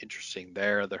be interesting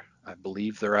there. I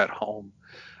believe they're at home.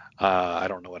 I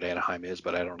don't know what Anaheim is,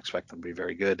 but I don't expect them to be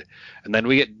very good. And then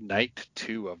we get night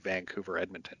 2 of Vancouver,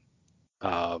 Edmonton.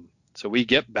 So we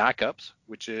get backups,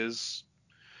 which is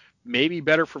maybe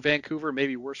better for Vancouver,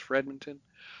 maybe worse for Edmonton.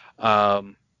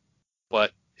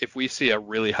 But if we see a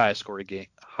really high scoring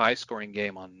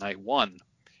game on night 1,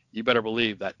 you better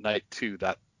believe that night 2,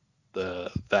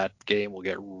 that game will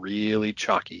get really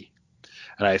chalky.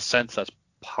 And I sense that's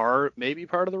maybe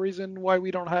part of the reason why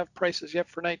we don't have prices yet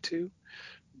for night 2.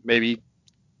 Maybe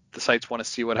the sites want to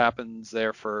see what happens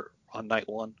there on night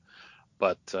 1.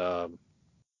 But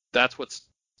that's what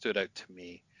stood out to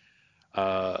me.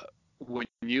 when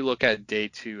you look at day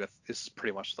two, this is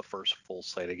pretty much the first full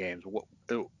slate of games.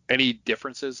 Any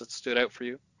differences that stood out for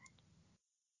you?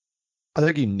 I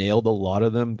think you nailed a lot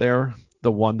of them there.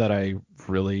 The one that I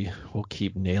really will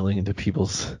keep nailing into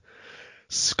people's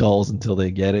skulls until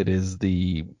they get it is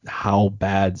the how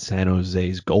bad San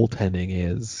Jose's goaltending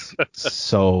is.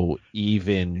 So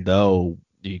even though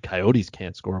the Coyotes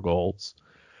can't score goals,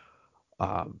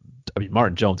 I mean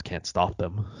Martin Jones can't stop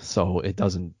them, so it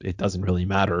doesn't really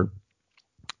matter.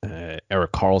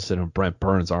 Erik Karlsson and Brent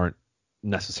Burns aren't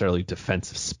necessarily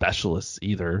defensive specialists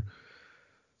either.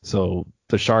 So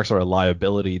the Sharks are a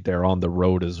liability. They're on the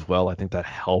road as well. I think that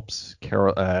helps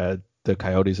the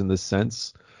Coyotes in this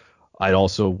sense. I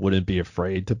also wouldn't be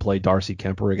afraid to play Darcy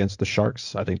Kemper against the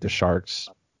Sharks. I think the Sharks,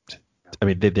 I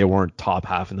mean, they weren't top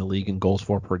half in the league in goals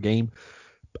for per game.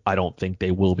 I don't think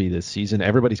they will be this season.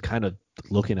 Everybody's kind of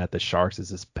looking at the Sharks as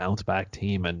this bounce back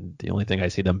team, and the only thing I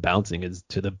see them bouncing is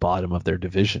to the bottom of their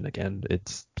division again.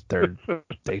 Their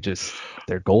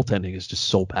goaltending is just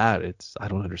so bad. I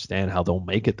don't understand how they'll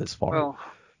make it this far. Well,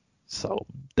 so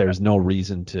there's no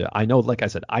reason to. I know, like I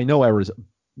said, I know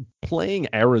playing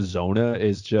Arizona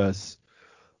is just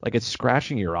like it's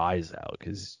scratching your eyes out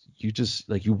because you just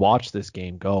like you watch this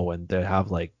game go and they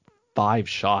have like 5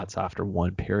 shots after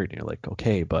one period and you're like,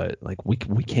 okay, but like we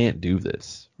can't do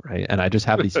this, right? And I just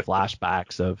have these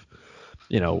flashbacks of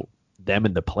them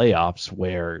in the playoffs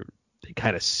where they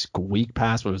kind of squeaked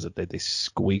past. What was it? They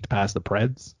squeaked past the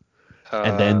Preds,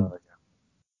 and then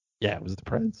it was the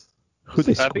Preds. Who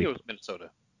they? I think it was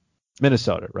Minnesota.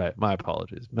 Minnesota, right? My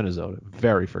apologies. Minnesota,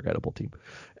 very forgettable team,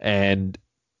 and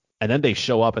then they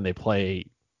show up and they play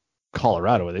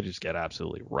Colorado and they just get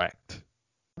absolutely wrecked.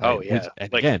 Right? Oh yeah.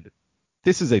 And again,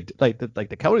 this is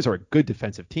the Coyotes are a good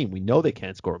defensive team. We know they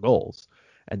can't score goals,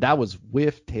 and that was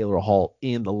with Taylor Hall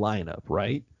in the lineup,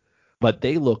 right? But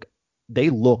they looked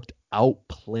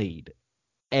outplayed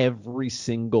every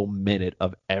single minute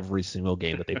of every single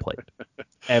game that they played.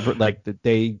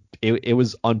 It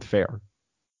was unfair.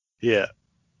 Yeah.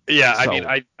 Yeah, so, I mean,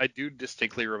 I do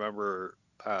distinctly remember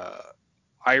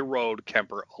I rode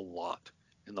Kemper a lot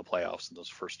in the playoffs in those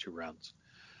first 2 rounds.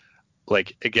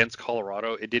 Like against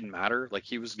Colorado, it didn't matter. Like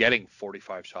he was getting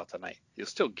 45 shots a night. He was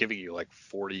still giving you like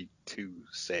 42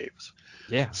 saves.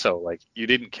 Yeah. So like you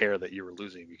didn't care that you were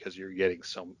losing because you're getting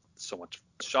so much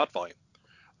shot volume.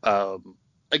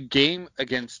 A game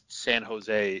against San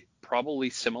Jose,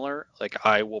 probably similar. Like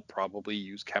I will probably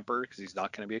use Kemper because he's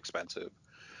not going to be expensive.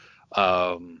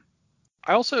 I'm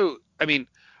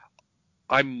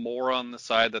more on the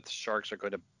side that the Sharks are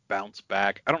going to bounce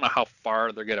back. I don't know how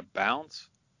far they're going to bounce.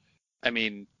 I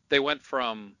mean, they went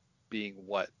from being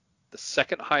the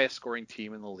second highest scoring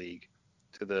team in the league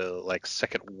to the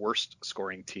second worst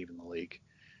scoring team in the league,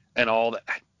 and all that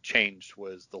changed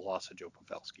was the loss of Joe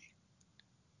Pavelski.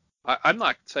 I'm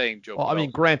not saying Joe. Well, Pavelski, I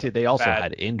mean, granted, they also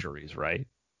had injuries, right?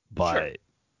 But sure.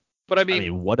 But I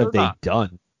mean, what have they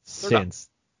done since?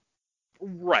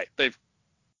 Right, they've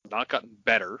not gotten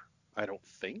better, I don't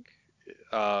think.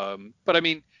 But I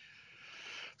mean,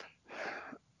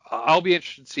 I'll be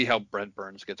interested to see how Brent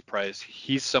Burns gets priced.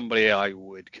 He's somebody I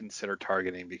would consider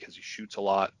targeting because he shoots a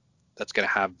lot. That's going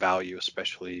to have value,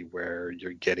 especially where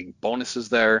you're getting bonuses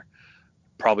there.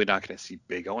 Probably not going to see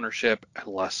big ownership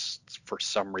unless for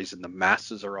some reason the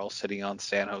masses are all sitting on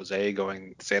San Jose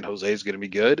going, San Jose is going to be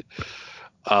good.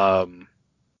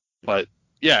 But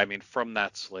yeah, I mean, from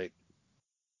that slate,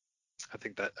 I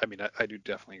think that, I mean, I do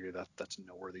definitely agree that that's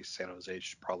noteworthy. San Jose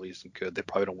probably isn't good. They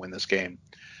probably don't win this game.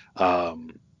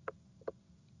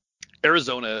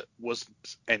 Arizona wasn't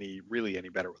really any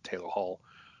better with Taylor Hall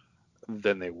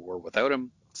than they were without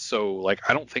him. So,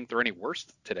 I don't think they're any worse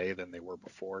today than they were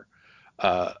before.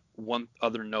 One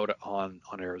other note on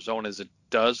Arizona is it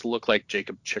does look like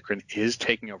Jacob Chychrun is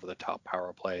taking over the top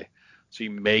power play. So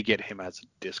you may get him as a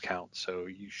discount. So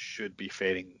you should be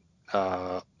fading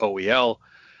OEL,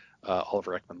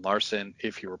 Oliver Ekman-Larsson,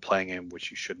 if you were playing him,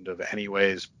 which you shouldn't have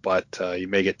anyways. But you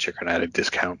may get Chychrun at a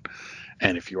discount.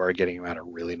 And if you are getting him at a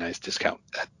really nice discount,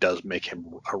 that does make him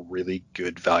a really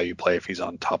good value play if he's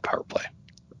on top power play.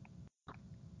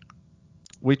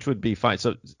 Which would be fine.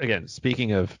 So again,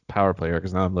 speaking of power player,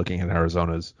 because now I'm looking at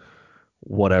Arizona's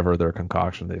whatever their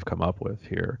concoction they've come up with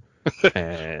here,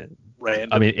 and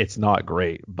I mean it's not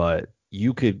great, but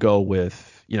you could go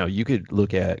with, you could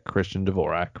look at Christian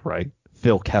Dvorak, right?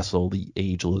 Phil Kessel, the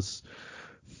ageless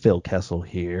Phil Kessel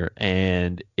here,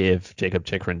 and if Jacob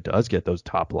Chychrun does get that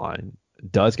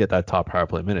top power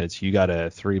play minutes, you got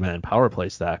a 3-man power play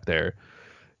stack there.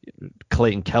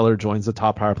 Clayton Keller joins the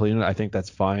top power play unit. I think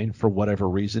that's fine for whatever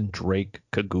reason. Drake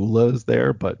Kagula is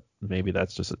there, but maybe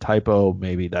that's just a typo.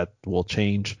 Maybe that will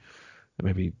change.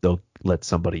 maybe they'll let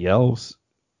somebody else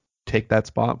take that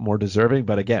spot more deserving.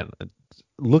 But again,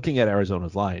 looking at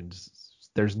Arizona's lines,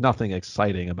 there's nothing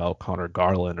exciting about Connor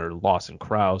Garland or Lawson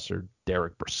Krause or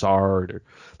Derek Brassard or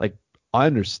like I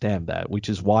understand that, which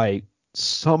is why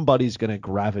somebody's going to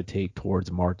gravitate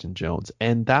towards Martin Jones.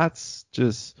 And that's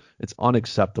just, it's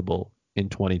unacceptable in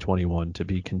 2021 to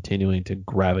be continuing to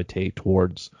gravitate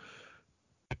towards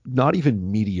not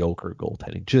even mediocre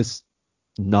goaltending, just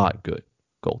not good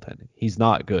goaltending. He's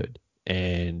not good.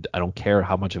 And I don't care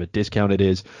how much of a discount it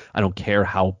is. I don't care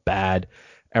how bad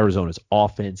Arizona's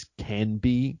offense can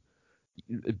be.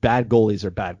 Bad goalies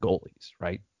are bad goalies,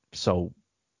 right? So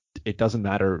it doesn't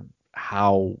matter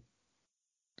how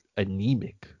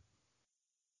anemic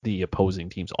the opposing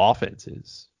team's offense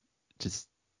is. Just,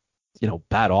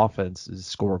 bad offenses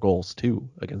score goals too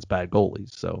against bad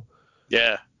goalies. So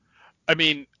yeah, I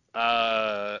mean,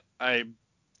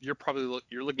 you're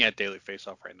looking at Daily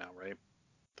Faceoff right now, right?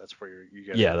 That's where you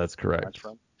get. Yeah, that's correct.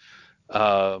 From.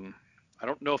 I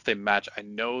don't know if they match. I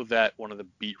know that one of the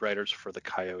beat writers for the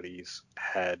Coyotes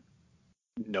had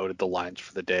noted the lines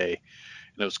for the day,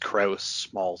 and it was Krause,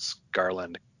 Smalls,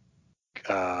 Garland,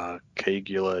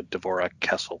 Caligula, Dvorak,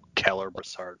 Kessel, Keller,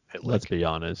 Brassard, Pitlick. Let's be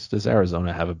honest. Does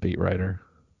Arizona have a beat writer?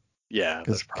 Yeah,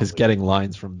 because getting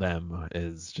lines from them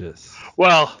is just.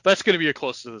 Well, that's going to be your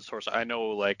closest to the source. I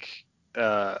know,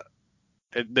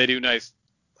 they do nice.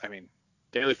 I mean,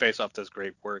 Daily Faceoff does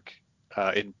great work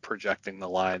in projecting the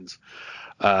lines,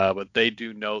 but they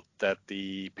do note that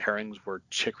the pairings were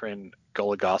Chychrun,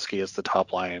 Goligoski as the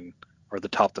top line or the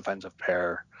top defensive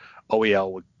pair.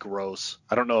 OEL with Gross.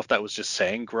 I don't know if that was just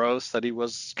saying Gross that he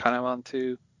was kind of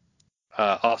onto.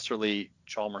 Osterley,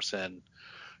 Chalmerson,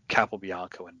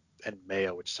 Capobianco, and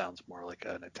Mayo, which sounds more like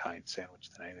an Italian sandwich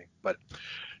than anything, but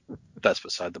that's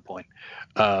beside the point.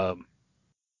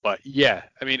 But yeah,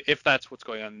 I mean, if that's what's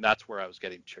going on, that's where I was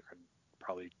getting Chychrun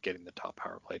probably getting the top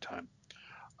power play time.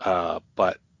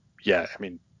 But yeah, I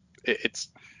mean, it's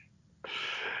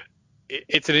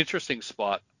an interesting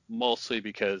spot, mostly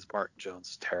because Martin Jones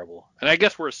is terrible. And I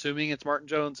guess we're assuming it's Martin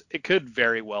Jones. It could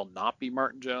very well not be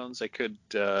Martin Jones. They could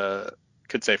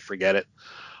say, forget it.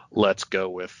 Let's go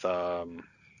with.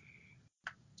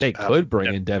 They could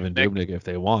bring in Devin Dubnyk if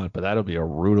they want, but that'll be a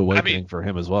rude awakening for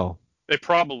him as well. They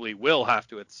probably will have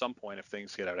to at some point if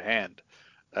things get out of hand.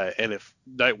 And if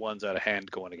night one's out of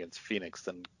hand going against Phoenix,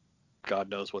 then God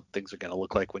knows what things are going to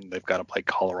look like when they've got to play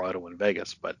Colorado and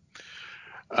Vegas. But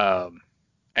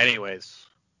anyways,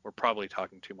 we're probably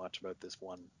talking too much about this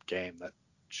one game that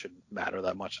shouldn't matter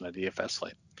that much in a DFS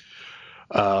slate.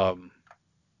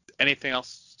 Anything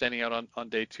else standing out on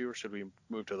day two, or should we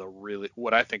move to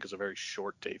what I think is a very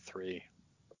short day three?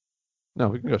 No,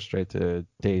 we can go straight to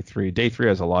day three. Day three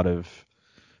has a lot of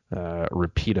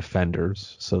repeat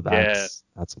offenders, so that's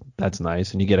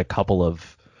nice. And you get a couple.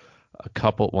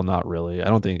 Well, not really. I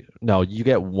don't think. No, you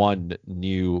get one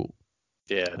new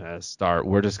start.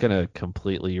 We're just gonna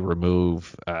completely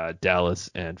remove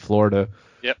Dallas and Florida.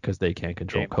 Yep. Because they can't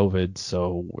control COVID,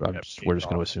 so we're just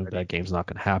going to assume that game's not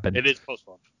going to happen. It is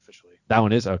postponed officially. That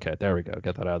one is? Okay, there we go.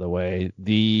 Get that out of the way.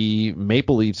 The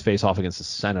Maple Leafs face off against the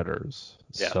Senators.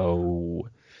 Yeah. So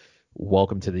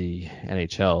welcome to the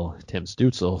NHL, Tim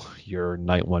Stützle. Your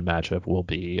night one matchup will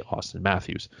be Austin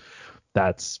Matthews.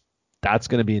 That's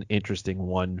going to be an interesting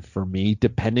one for me.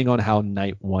 Depending on how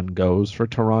night one goes for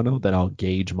Toronto, then I'll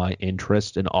gauge my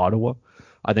interest in Ottawa.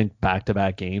 I think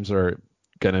back-to-back games are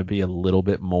going to be a little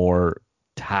bit more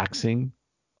taxing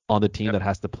on the team that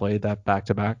has to play that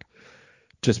back-to-back,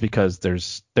 just because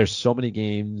there's so many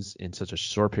games in such a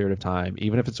short period of time.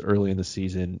 Even if it's early in the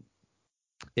season,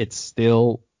 it's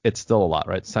still a lot,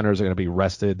 right? Centers are going to be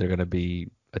rested. They're going to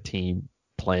be a team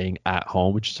playing at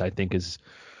home, which I think is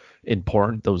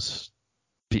important.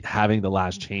 Having the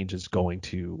last change is going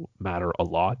to matter a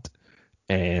lot.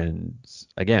 And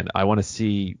again, I want to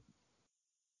see,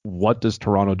 what does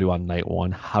Toronto do on night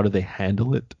one? How do they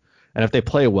handle it? And if they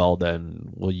play well,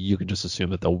 then, well, you can just assume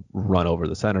that they'll run over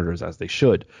the Senators as they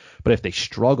should. But if they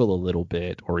struggle a little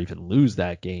bit or even lose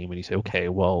that game, and you say, okay,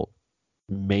 well,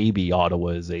 maybe Ottawa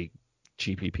is a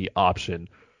GPP option,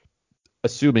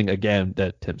 assuming, again,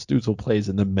 that Tim Stützle plays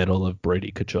in the middle of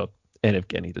Brady Tkachuk and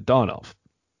Evgeny Dodonov.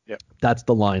 Yep. That's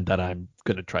the line that I'm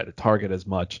going to try to target as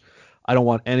much. I don't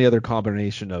want any other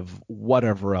combination of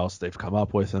whatever else they've come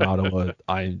up with in Ottawa.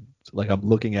 I'm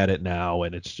looking at it now,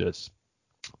 and it's just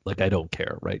I don't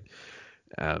care, right?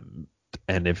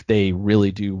 And if they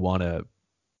really do want to,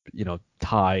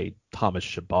 tie Thomas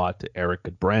Chabot to Eric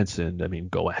Goodbranson, I mean,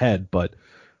 go ahead, but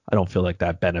I don't feel like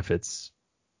that benefits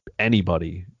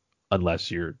anybody unless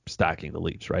you're stacking the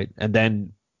Leafs, right? And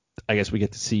then I guess we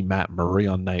get to see Matt Murray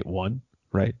on night one.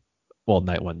 right? Well,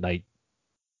 night 1, night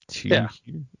 2, Yeah.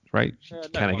 right? You Yeah,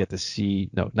 night kind of one. get to see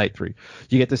night 3.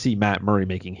 You get to see Matt Murray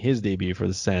making his debut for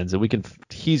the Sens, and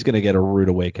he's going to get a rude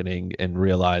awakening and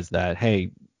realize that,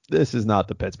 hey, this is not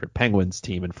the Pittsburgh Penguins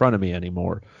team in front of me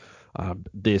anymore.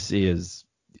 This is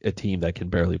a team that can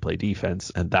barely play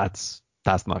defense, and that's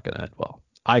not going to end well.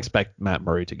 I expect Matt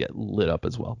Murray to get lit up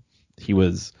as well. He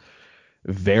was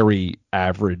very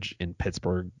average in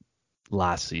Pittsburgh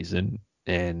last season,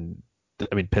 and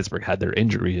I mean Pittsburgh had their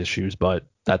injury issues, but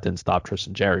that didn't stop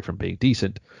Tristan Jarry from being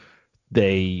decent.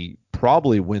 They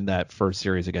probably win that first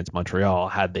series against Montreal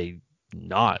had they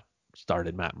not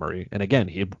started Matt Murray. And again,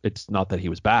 it's not that he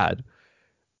was bad.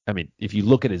 I mean, if you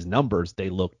look at his numbers, they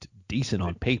looked decent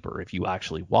on paper. If you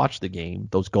actually watch the game,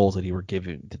 those goals that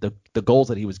the goals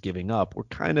that he was giving up were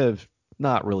kind of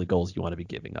not really goals you want to be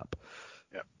giving up.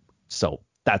 Yep. So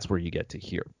that's where you get to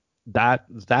here. That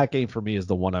game for me is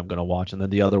the one I'm going to watch, and then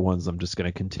the other ones I'm just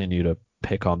going to continue to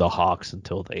pick on the Hawks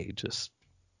until they just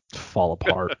fall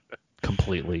apart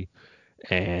completely.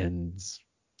 And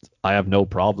I have no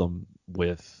problem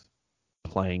with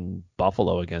playing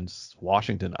Buffalo against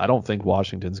Washington. I don't think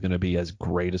Washington's going to be as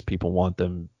great as people want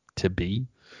them to be.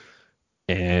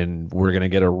 And we're going to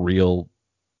get a real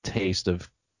taste of,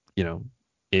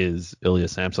 is Ilya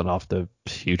Samsonov the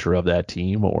future of that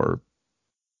team, or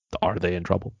are they in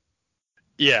trouble?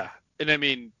 Yeah. And I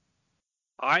mean,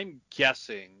 I'm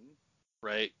guessing,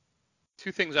 right?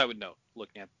 Two things I would note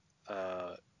looking at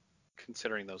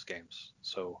considering those games.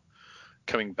 So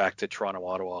coming back to Toronto,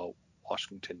 Ottawa,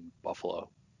 Washington, Buffalo,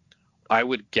 I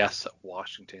would guess that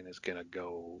Washington is going to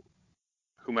go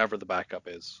whomever the backup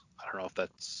is. I don't know if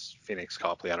that's Phoenix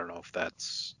Copley. I don't know if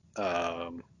that's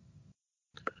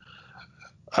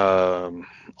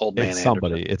old man It's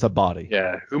somebody. Anderson. It's a body.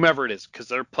 Yeah, whomever it is, because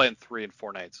they're playing 3 and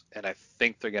 4 nights, and I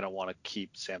think they're going to want to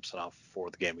keep Samsonov for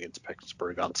the game against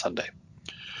Pittsburgh on Sunday,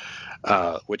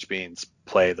 which means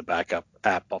play the backup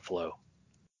at Buffalo.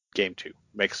 Game 2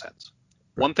 makes sense.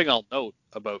 Right. One thing I'll note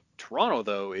about Toronto,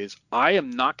 though, is I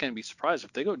am not going to be surprised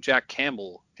if they go Jack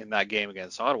Campbell in that game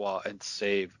against Ottawa and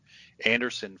save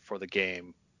Anderson for the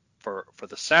game for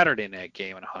the Saturday night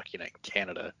game and Hockey Night in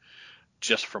Canada,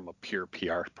 just from a pure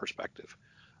PR perspective,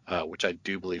 which I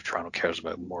do believe Toronto cares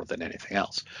about more than anything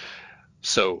else.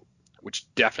 So,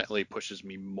 which definitely pushes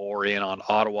me more in on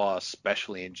Ottawa,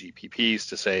 especially in GPPs,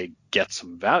 to say get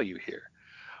some value here.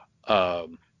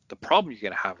 The problem you're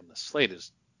going to have on the slate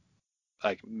is,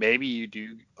 like, maybe you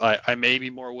do. I may be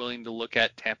more willing to look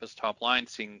at Tampa's top line,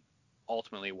 seeing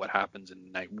ultimately what happens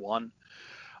in night 1.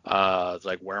 It's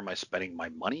like, where am I spending my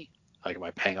money? Like, am I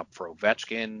paying up for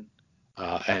Ovechkin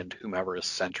and whomever is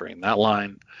centering that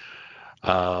line?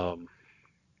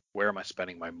 Where am I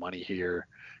spending my money here?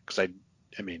 Because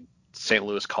I mean, St.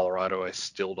 Louis, Colorado, I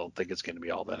still don't think it's going to be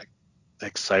all that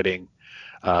exciting.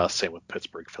 Same with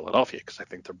Pittsburgh, Philadelphia, because I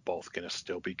think they're both going to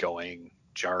still be going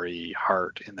Jarry,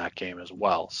 Hart in that game as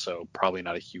well. So probably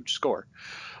not a huge score.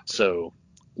 So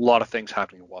a lot of things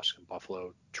happening in Washington,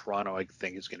 Buffalo. Toronto, I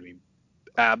think, is going to be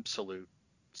absolute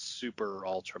super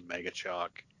ultra mega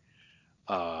chalk.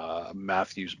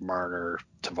 Matthews, Marner,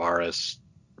 Tavares,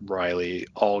 Riley,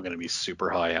 all going to be super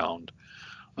high owned.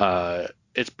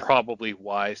 It's probably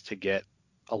wise to get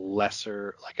a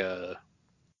lesser, like a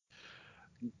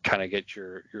kind of get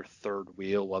your third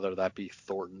wheel, whether that be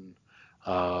Thornton.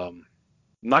 I'm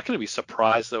not going to be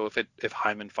surprised though if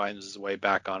Hyman finds his way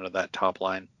back onto that top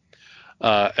line.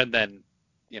 And then,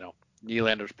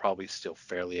 Nylander's probably still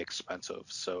fairly expensive,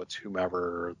 so it's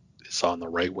whomever is on the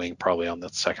right wing, probably on the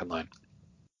second line.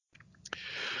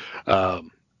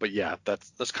 But yeah,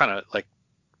 that's kind of like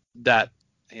that.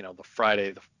 The Friday,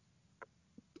 it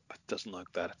doesn't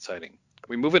look that exciting.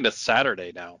 We move into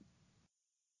Saturday now.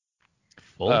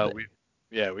 We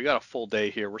got a full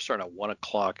day here. We're starting at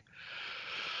 1:00.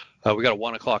 We got a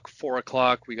 1:00,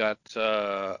 4:00. We got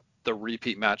the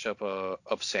repeat matchup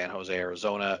of San Jose,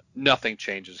 Arizona. Nothing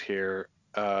changes here.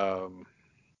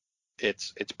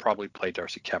 It's probably play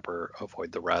Darcy Kemper,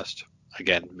 avoid the rest.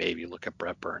 Again, maybe look at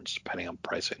Brett Burns, depending on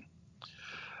pricing.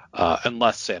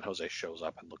 Unless San Jose shows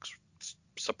up and looks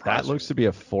surprising. That looks to be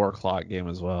a 4:00 game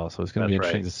as well, so it's going to be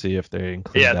interesting to see if they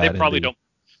include that. Yeah, they probably don't.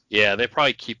 Yeah, they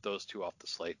probably keep those two off the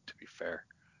slate, to be fair,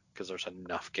 because there's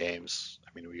enough games.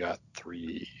 I mean, we got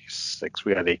 3, 6,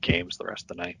 we got 8 games the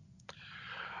rest of the night.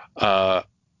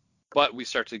 But we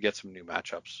start to get some new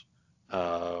matchups. We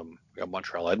got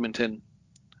Montreal, Edmonton.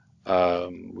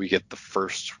 We get the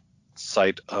first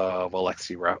sight of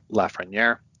Alexis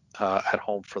Lafreniere at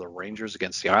home for the Rangers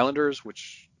against the Islanders,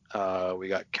 which we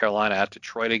got Carolina at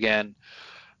Detroit again.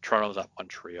 Toronto's at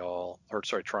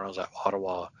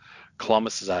Ottawa.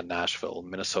 Columbus is at Nashville,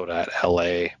 Minnesota at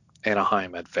LA,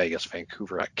 Anaheim at Vegas,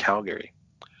 Vancouver at Calgary.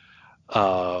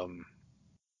 Um,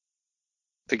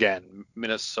 Again,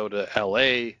 Minnesota,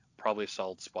 LA, probably a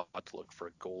solid spot to look for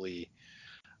a goalie.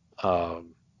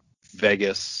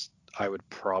 Vegas, I would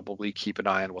probably keep an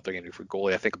eye on what they're going to do for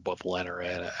goalie. I think both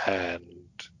Leonard and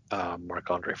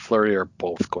Marc-Andre Fleury are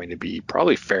both going to be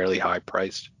probably fairly high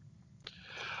priced.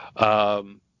 But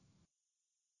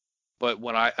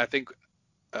when I think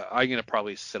I'm going to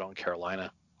probably sit on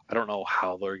Carolina. I don't know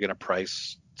how they're going to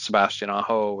price Sebastian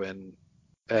Aho and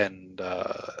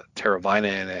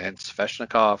Teravainen and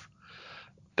Svechnikov,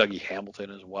 Dougie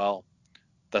Hamilton as well.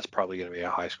 That's probably going to be a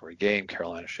high-scoring game.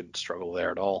 Carolina shouldn't struggle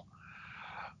there at all.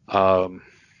 What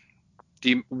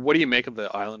do you make of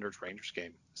the Islanders Rangers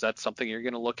game? Is that something you're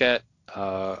going to look at?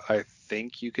 I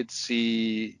think you could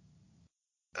see.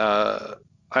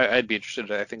 I'd be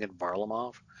interested. I think in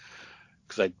Varlamov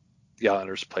because the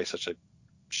Islanders play such a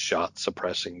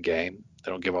shot-suppressing game.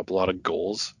 They don't give up a lot of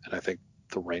goals, and I think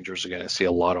the Rangers are going to see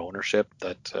a lot of ownership.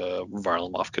 That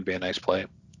Varlamov could be a nice play.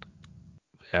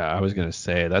 Yeah, I was going to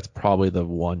say that's probably the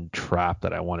one trap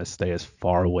that I want to stay as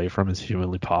far away from as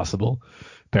humanly possible.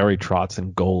 Barry Trotz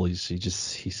and goalies,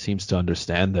 he seems to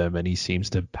understand them, and he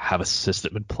seems to have a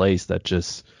system in place that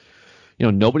just,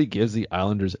 nobody gives the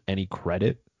Islanders any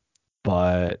credit,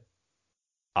 but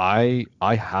I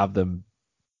have them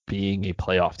being a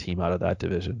playoff team out of that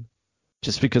division.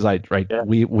 Just because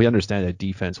we understand that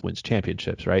defense wins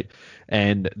championships, right?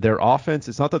 And their offense,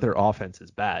 it's not that their offense is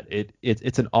bad.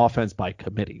 It's an offense by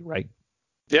committee, right?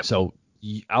 Yep. So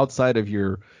outside of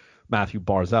your Matthew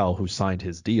Barzal, who signed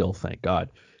his deal, thank God,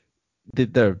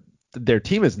 their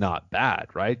team is not bad,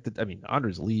 right? I mean,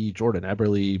 Anders Lee, Jordan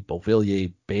Eberle,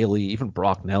 Beauvillier, Bailey, even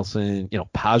Brock Nelson,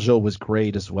 Pajot was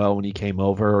great as well when he came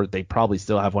over. They probably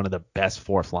still have one of the best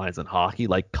fourth lines in hockey.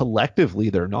 Like collectively,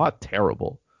 they're not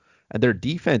terrible. And their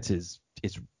defense is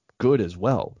good as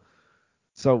well.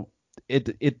 So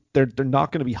they're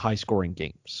not going to be high scoring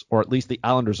games, or at least the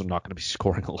Islanders are not going to be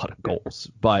scoring a lot of goals.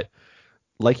 But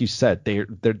like you said, they're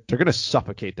going to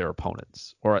suffocate their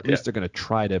opponents, or at least they're going to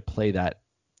try to play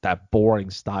that boring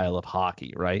style of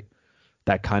hockey, right?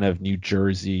 That kind of New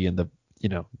Jersey in the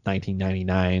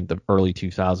 1999, the early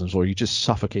 2000s, where you just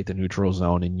suffocate the neutral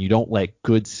zone and you don't let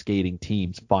good skating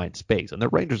teams find space. And the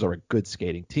Rangers are a good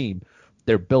skating team.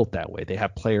 They're built that way. They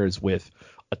have players with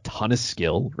a ton of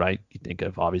skill, right? You think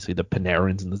of obviously the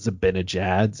Panarins and the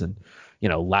Zibanejads, and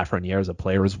Lafreniere is a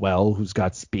player as well who's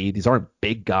got speed. These aren't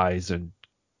big guys and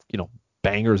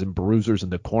bangers and bruisers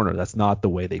in the corner. That's not the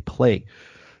way they play.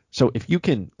 So if you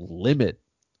can limit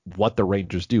what the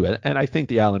Rangers do, and I think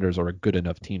the Islanders are a good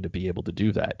enough team to be able to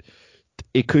do that,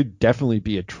 it could definitely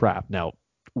be a trap. Now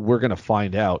we're going to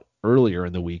find out earlier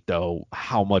in the week, though,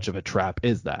 how much of a trap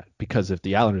is that? Because if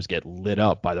the Islanders get lit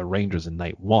up by the Rangers in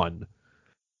night one,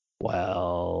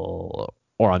 well,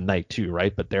 or on night two,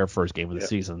 right? But their first game of the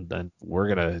season, then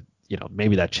we're going to,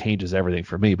 maybe that changes everything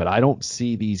for me. But I don't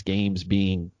see these games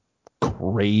being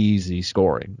crazy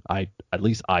scoring. At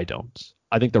least I don't.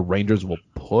 I think the Rangers will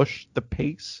push the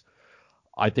pace.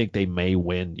 I think they may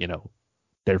win,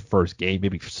 their first game,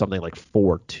 maybe something like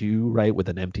 4-2, right? With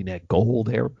an empty net goal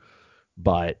there.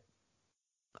 But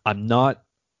I'm not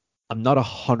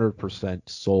 100%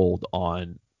 sold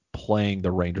on playing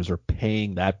the Rangers or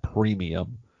paying that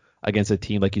premium against a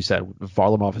team like you said.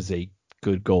 Varlamov is a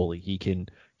good goalie; he can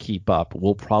keep up.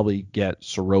 We'll probably get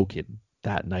Sorokin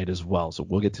that night as well, so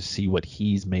we'll get to see what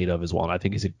he's made of as well. And I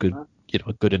think he's a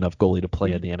good enough goalie to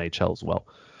play in the NHL as well.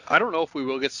 I don't know if we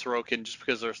will get Sorokin just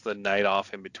because there's the night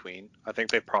off in between. I think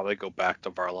they probably go back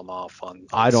to Varlamov on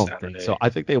I don't Saturday. think so. I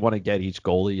think they want to get each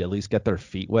goalie, at least get their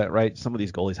feet wet, right? Some of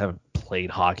these goalies haven't played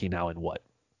hockey now in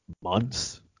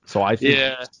months? So I think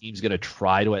the team's going to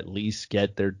try to at least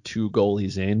get their two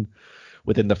goalies in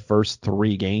within the first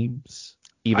 3 games,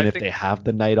 even if they have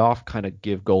the night off, kind of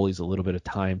give goalies a little bit of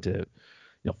time to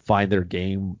find their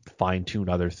game, fine-tune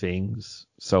other things.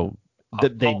 So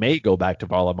they may go back to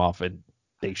Varlamov, and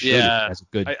they should. Yeah, as a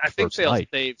good I think they'll night.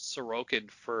 save Sorokin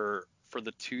for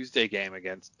the Tuesday game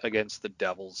against the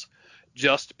Devils,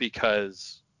 just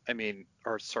because. I'm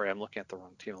looking at the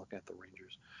wrong team. I'm looking at the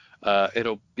Rangers.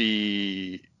 It'll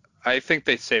be. I think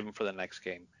they save him for the next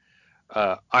game.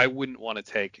 I wouldn't want to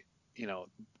take,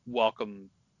 welcome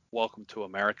to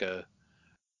America,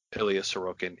 Ilya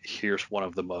Sorokin. Here's one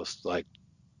of the most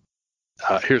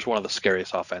here's one of the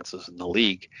scariest offenses in the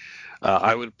league.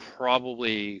 I would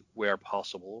probably, where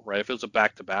possible, right? If it was a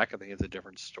back-to-back, I think it's a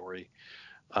different story.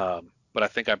 But I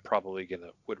think I probably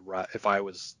if I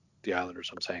was the Islanders,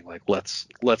 I'm saying let's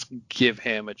give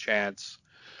him a chance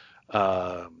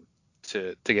to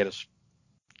get us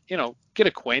get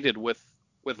acquainted with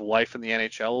life in the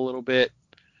NHL a little bit,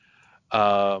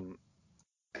 and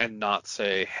not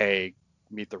say, hey,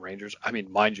 meet the Rangers. I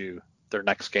mean, mind you, their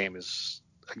next game is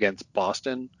against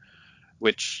Boston,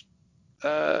 which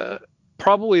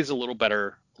probably is a little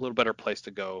better place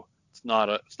to go. It's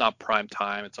not prime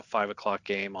time. It's a 5 o'clock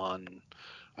game on,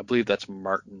 I believe that's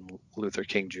Martin Luther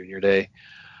King Jr. Day,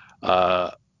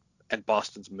 and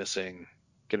Boston's going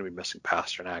to be missing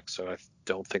Pasternak, so I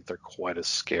don't think they're quite as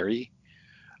scary.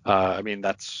 I mean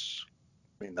that's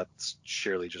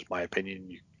surely just my opinion.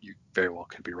 You very well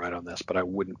could be right on this, but I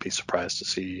wouldn't be surprised to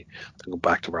see them go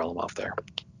back to Varlamov there.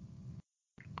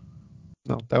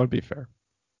 No, that would be fair.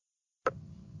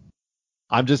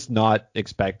 I'm just not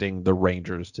expecting the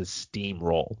Rangers to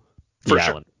steamroll the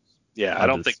Islanders. Yeah, I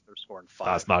don't think they're scoring 5.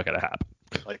 That's not going to happen.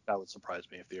 Like, that would surprise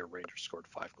me if the Rangers scored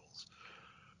 5 goals.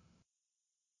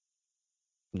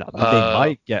 No,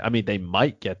 they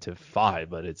might get to 5,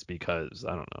 but it's because,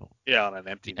 I don't know. Yeah, on an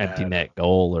empty net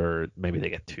goal, or maybe they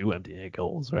get 2 empty net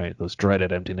goals, right? Those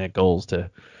dreaded empty net goals to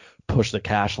push the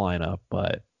cash line up.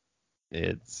 But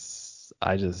yes,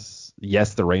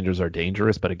 the Rangers are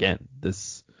dangerous, but again,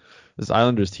 this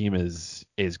Islanders team is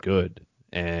good,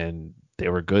 and they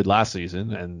were good last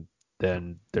season, and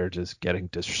then they're just getting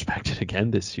disrespected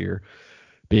again this year,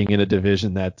 being in a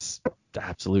division that's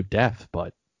absolute death.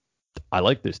 But I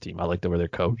like this team. I like the way they're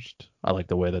coached. I like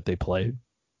the way that they play.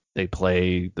 They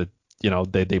play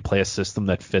they play a system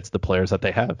that fits the players that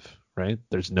they have, right?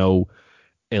 There's no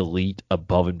elite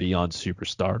above and beyond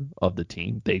superstar of the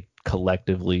team. They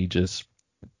collectively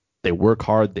they work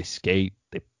hard, they skate,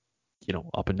 they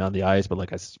up and down the ice, but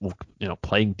like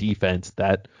playing defense,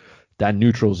 that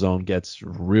neutral zone gets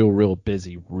real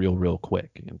busy real quick.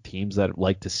 And teams that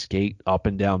like to skate up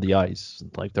and down the ice,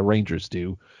 like the Rangers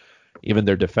do, even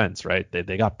their defense, right?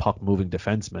 They got puck moving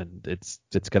defensemen. It's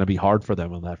going to be hard for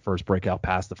them on that first breakout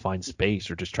pass to find space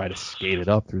or just try to skate it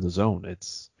up through the zone.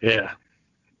 Yeah.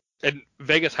 And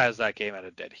Vegas has that game at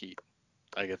a dead heat.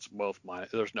 Like, it's both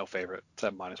there's no favorite. It's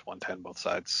at -110 both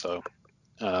sides. So,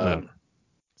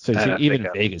 so even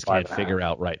Vegas can't figure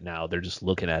out right now. They're just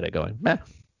looking at it going, meh,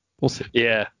 we'll see.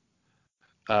 Yeah.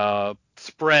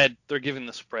 Spread, they're giving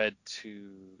the spread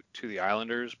to the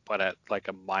Islanders, but at like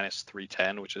a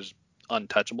 -310, which is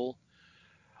untouchable.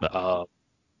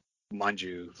 Mind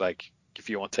you, like, if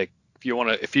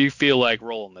you feel like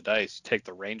rolling the dice, take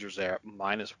the Rangers there at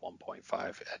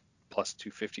 -1.5 at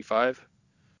 +255.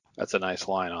 That's a nice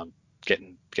line on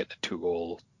getting a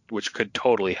 2-goal, which could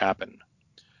totally happen.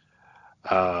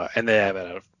 And they have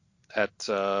it at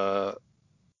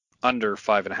under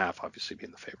 5.5, obviously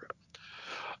being the favorite.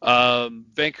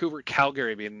 Vancouver,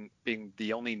 Calgary being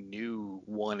the only new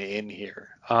one in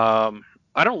here.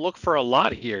 I don't look for a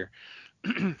lot here.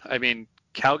 I mean,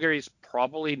 Calgary's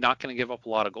probably not going to give up a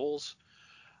lot of goals.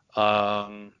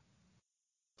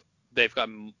 They've got,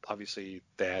 obviously,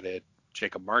 they added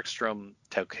Jacob Markstrom,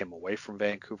 took him away from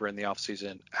Vancouver in the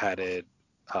offseason, added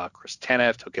Chris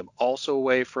Tanev, took him also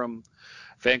away from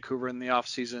Vancouver in the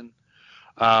offseason.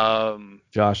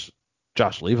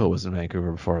 Josh Leva was in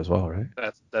Vancouver before as well, right?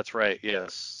 That's right,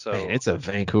 yes. So man, it's a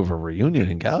Vancouver reunion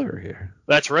in Calgary here.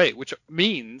 That's right, which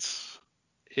means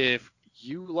if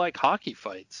you like hockey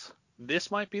fights,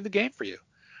 this might be the game for you.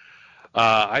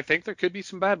 I think there could be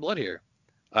some bad blood here.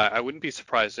 I wouldn't be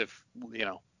surprised if,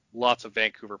 lots of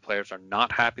Vancouver players are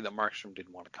not happy that Markstrom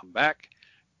didn't want to come back,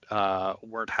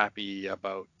 weren't happy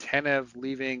about Tanev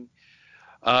leaving.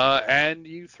 And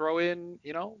you throw in,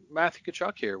 Matthew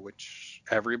Tkachuk here, which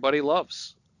everybody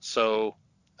loves. So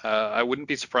I wouldn't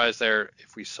be surprised there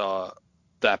if we saw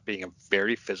that being a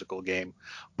very physical game.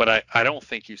 But I don't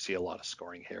think you see a lot of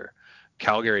scoring here.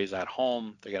 Calgary's at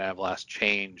home. They're going to have last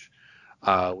change,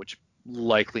 which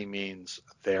likely means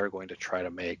they're going to try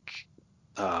to make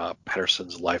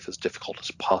Pettersson's life as difficult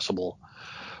as possible.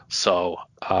 So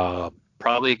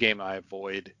probably a game I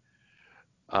avoid.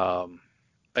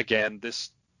 Again,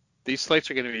 these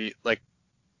slates are going to be like,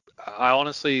 I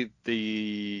honestly,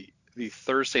 the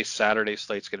Thursday, Saturday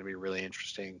slate's going to be really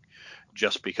interesting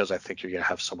just because I think you're going to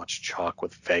have so much chalk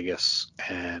with Vegas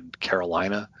and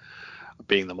Carolina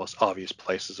being the most obvious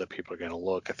places that people are going to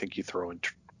look. I think you throw in,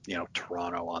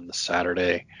 Toronto on the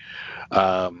Saturday.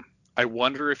 I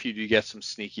wonder if you do get some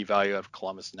sneaky value out of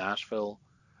Columbus, Nashville.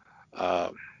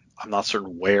 I'm not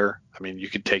certain where. I mean, you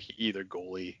could take either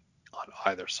goalie on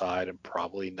either side and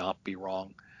probably not be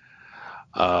wrong.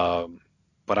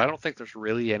 But I don't think there's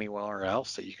really anywhere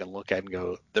else that you can look at and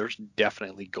go, there's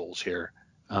definitely goals here.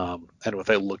 And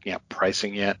without looking at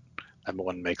pricing yet, that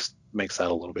one makes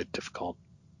that a little bit difficult.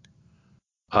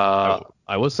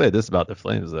 I will say this about the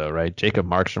Flames, though, right? Jacob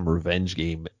Markstrom revenge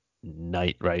game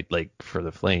night, right? Like for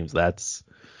the Flames,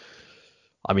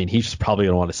 I mean, he's probably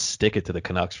going to want to stick it to the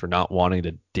Canucks for not wanting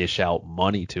to dish out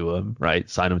money to him, right?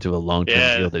 Sign him to a long-term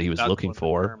Yeah, deal that he was not looking going the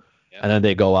for. term. Yeah. And then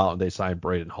they go out and they sign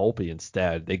Braden Holtby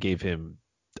instead. They gave him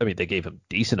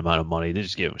decent amount of money. They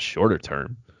just gave him a shorter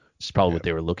term. Which is probably Yeah. what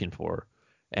they were looking for.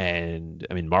 And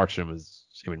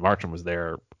Markstrom was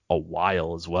there a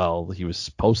while as well. He was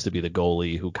supposed to be the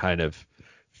goalie who kind of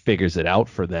figures it out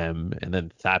for them. And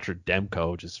then Thatcher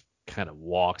Demko just kind of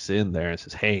walks in there and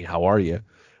says, "Hey, how are you?"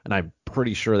 And I'm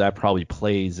pretty sure that probably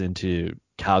plays into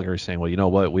Calgary saying, well, you know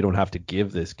what? We don't have to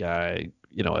give this guy,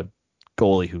 a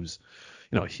goalie who's,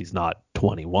 he's not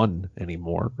 21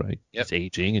 anymore, right? Yep. He's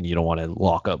aging, and you don't want to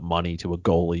lock up money to a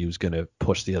goalie who's going to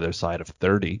push the other side of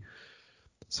 30.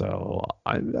 So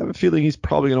I have a feeling he's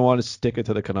probably going to want to stick it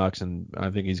to the Canucks, and I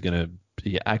think he's going to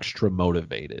be extra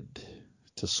motivated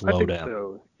to I slow think down.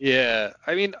 so. Yeah.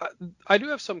 I mean, I do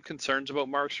have some concerns about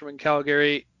Markstrom in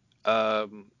Calgary.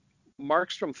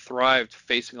 Markstrom thrived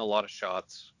facing a lot of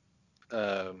shots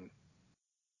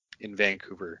in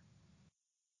Vancouver.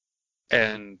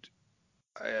 And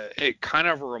it kind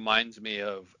of reminds me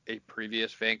of a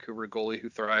previous Vancouver goalie who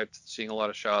thrived seeing a lot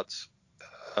of shots,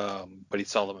 but he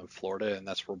saw them in Florida, and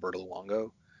that's Roberto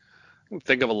Luongo. I can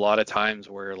think of a lot of times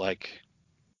where,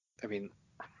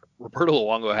 Roberto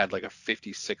Luongo had like a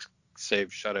 56 save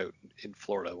shutout in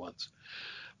Florida once,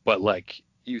 but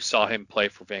you saw him play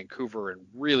for Vancouver and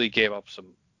really gave up some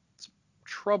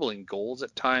troubling goals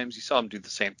at times. You saw him do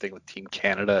the same thing with Team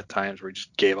Canada at times, where he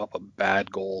just gave up a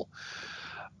bad goal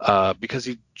because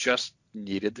he just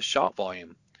needed the shot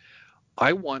volume.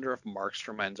 I wonder if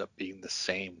Markstrom ends up being the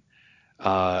same.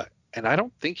 And I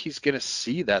don't think he's going to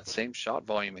see that same shot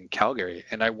volume in Calgary.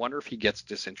 And I wonder if he gets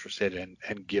disinterested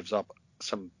and gives up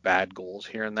some bad goals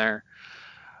here and there.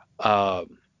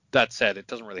 That said, it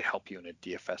doesn't really help you in a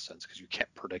DFS sense because you can't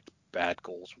predict bad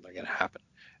goals when they're going to happen.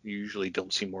 You usually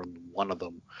don't see more than one of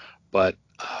them. But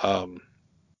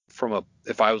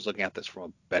if I was looking at this from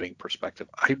a betting perspective,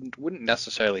 I wouldn't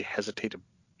necessarily hesitate to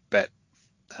bet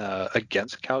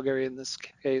against Calgary in this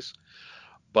case.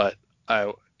 But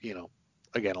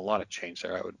again, a lot of change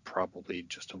there. I would probably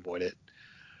just avoid it.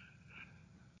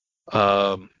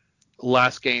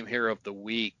 Last game here of the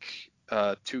week,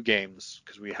 2 games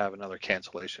because we have another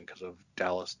cancellation because of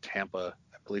Dallas Tampa.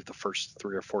 I believe the first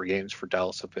 3 or 4 games for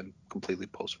Dallas have been completely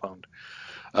postponed.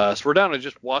 So we're down to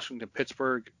just Washington,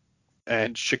 Pittsburgh,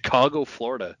 and Chicago,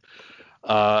 Florida.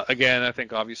 Again, I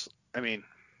think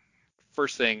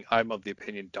first thing, I'm of the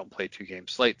opinion, don't play 2-game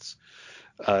slates.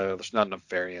 There's not enough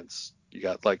variance. You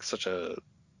got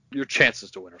your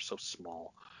chances to win are so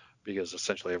small because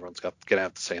essentially everyone's going to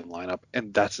have the same lineup,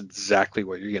 and that's exactly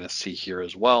what you're going to see here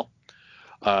as well.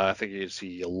 I think you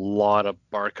see a lot of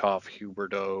Barkov,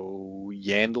 Huberdeau,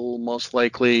 Yandel most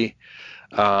likely,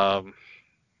 and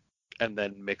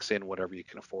then mix in whatever you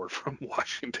can afford from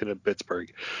Washington and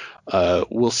Pittsburgh.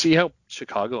 We'll see how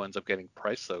Chicago ends up getting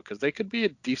priced, though, because they could be a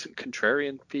decent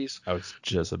contrarian piece. I was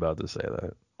just about to say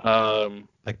that.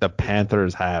 The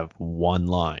Panthers have one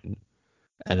line,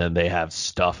 and then they have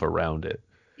stuff around it.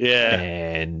 Yeah.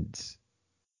 And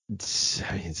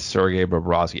Sergei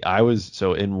Bobrovsky. I was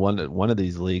in one of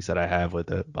these leagues that I have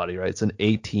with a buddy, right? It's an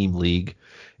 8-team league.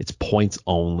 It's points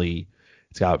only.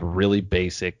 It's got really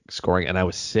basic scoring. And I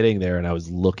was sitting there and I was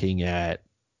looking. Sergei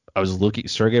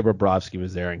Bobrovsky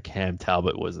was there and Cam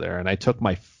Talbot was there. And I took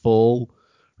my full,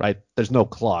 right? There's no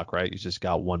clock, right? You just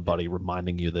got one buddy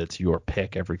reminding you that it's your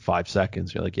pick every 5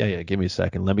 seconds. You're like, yeah, give me a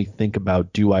second. Let me think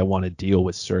about, do I want to deal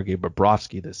with Sergei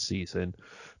Bobrovsky this season?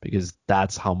 Because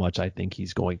that's how much I think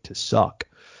he's going to suck.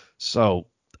 So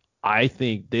I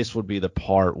think this would be the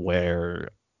part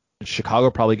where Chicago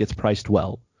probably gets priced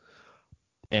well.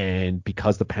 And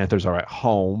because the Panthers are at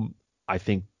home, I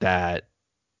think that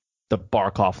the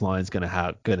Barkov line is going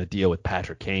to deal with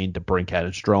Patrick Kane, DeBrincat,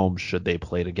 and Strome should they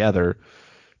play together.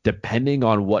 Depending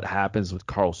on what happens with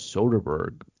Carl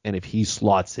Soderberg, and if he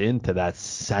slots into that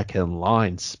second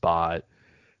line spot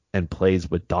and plays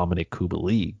with Dominic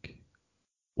Kubalik,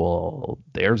 well,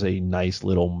 there's a nice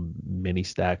little mini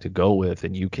stack to go with,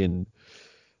 and you can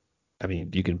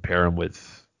pair him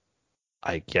with,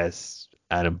 I guess,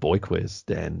 Adam Boyquist,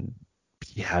 and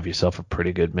you have yourself a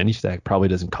pretty good mini stack. Probably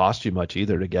doesn't cost you much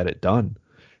either to get it done.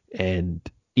 And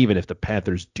even if the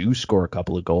Panthers do score a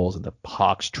couple of goals and the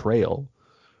Hawks trail,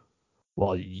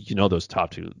 well, those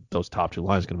top two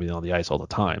lines are going to be on the ice all the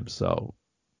time. So,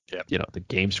 yep. The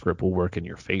game script will work in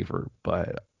your favor.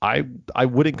 But I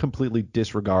wouldn't completely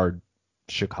disregard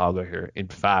Chicago here. In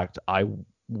fact, I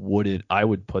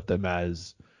would put them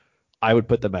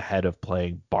ahead of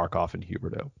playing Barkov and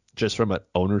Huberdeau, just from an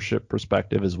ownership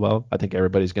perspective as well. I think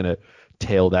everybody's going to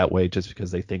tail that way just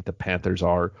because they think the Panthers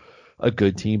are a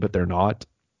good team, but they're not.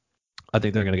 I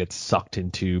think they're going to get sucked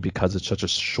into, because it's such a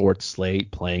short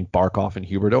slate, playing Barkov and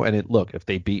Huberdeau. And look, if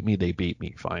they beat me, they beat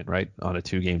me, fine, right? On a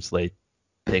 2-game slate,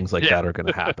 things like that are going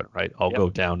to happen, right? I'll go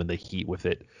down in the heat with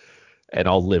it, and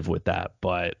I'll live with that.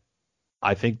 But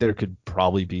I think there could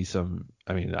probably be some.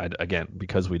 I mean, again,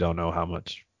 because we don't know how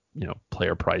much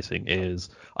player pricing is,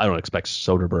 I don't expect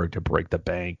Soderberg to break the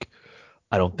bank.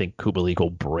 I don't think Kubalik will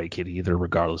break it either,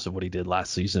 regardless of what he did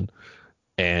last season.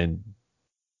 And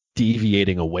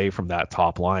deviating away from that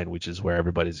top line, which is where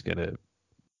everybody's going to,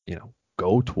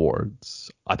 go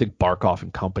towards, I think Barkov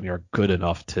and company are good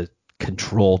enough to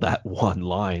control that one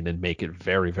line and make it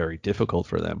very, very difficult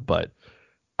for them. But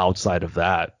outside of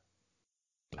that,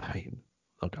 I mean,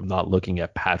 look, I'm not looking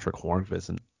at Patrick Hornqvist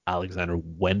and Alexander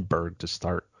Wenberg to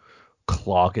start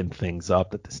clogging things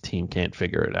up that this team can't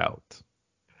figure it out.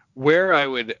 Where I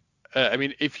would,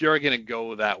 if you're going to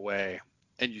go that way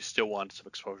and you still want some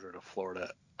exposure to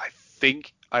Florida, I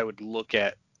think I would look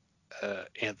at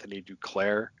Anthony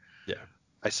Duclair. Yeah.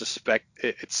 I suspect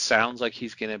it sounds like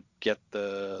he's going to get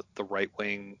the right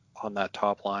wing on that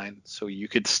top line, so you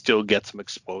could still get some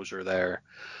exposure there.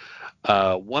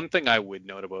 One thing I would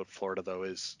note about Florida, though,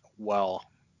 is, well,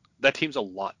 that team's a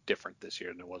lot different this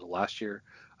year than it was last year.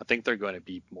 I think they're going to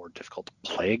be more difficult to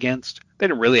play against. They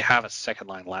didn't really have a second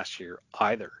line last year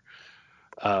either.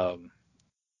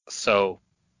 So,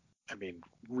 I mean,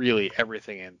 really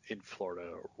everything in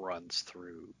Florida runs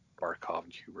through Barkov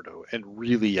and Huberdeau. And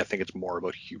really, I think it's more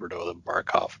about Huberdeau than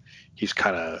Barkov. He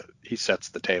sets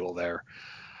the table there.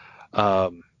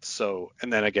 So,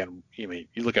 and then again, you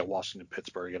look at Washington,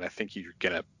 Pittsburgh, and I think you're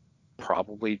going to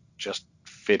probably just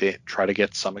fit it, try to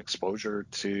get some exposure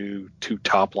to two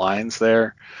top lines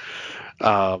there.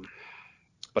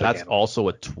 But that's again, also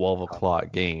a 12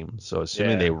 o'clock game. So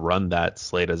assuming they run that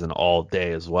slate as an all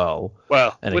day as well.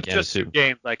 Well, and with again, just 2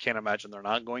 games, I can't imagine they're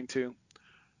not going to.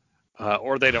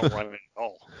 Or they don't run it at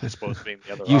all, I suppose, being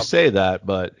the other You option. say that,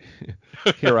 but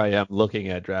here I am looking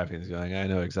at DraftKings going, I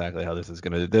know exactly how this is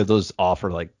going to. Those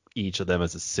offer like each of them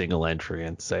as a single entry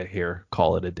and say, here,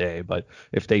 call it a day. But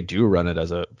if they do run it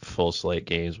as a full slate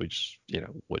games, which,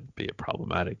 wouldn't be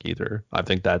problematic either. I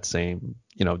think that same,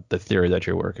 the theory that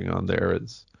you're working on there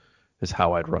is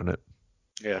how I'd run it.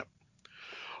 Yeah.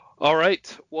 All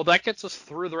right. Well, that gets us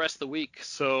through the rest of the week.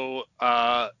 So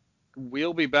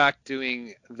we'll be back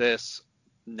doing this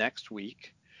next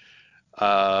week.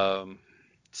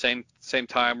 Same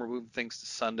time. We're moving things to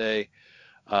Sunday.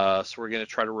 So we're going to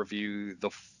try to review the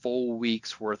full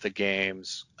week's worth of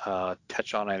games,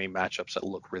 touch on any matchups that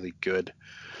look really good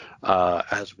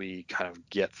as we kind of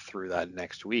get through that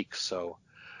next week. So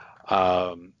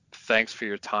thanks for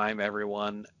your time,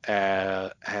 everyone,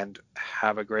 and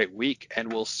have a great week.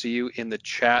 And we'll see you in the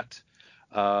chat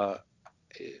on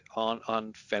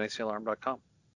fantasyalarm.com.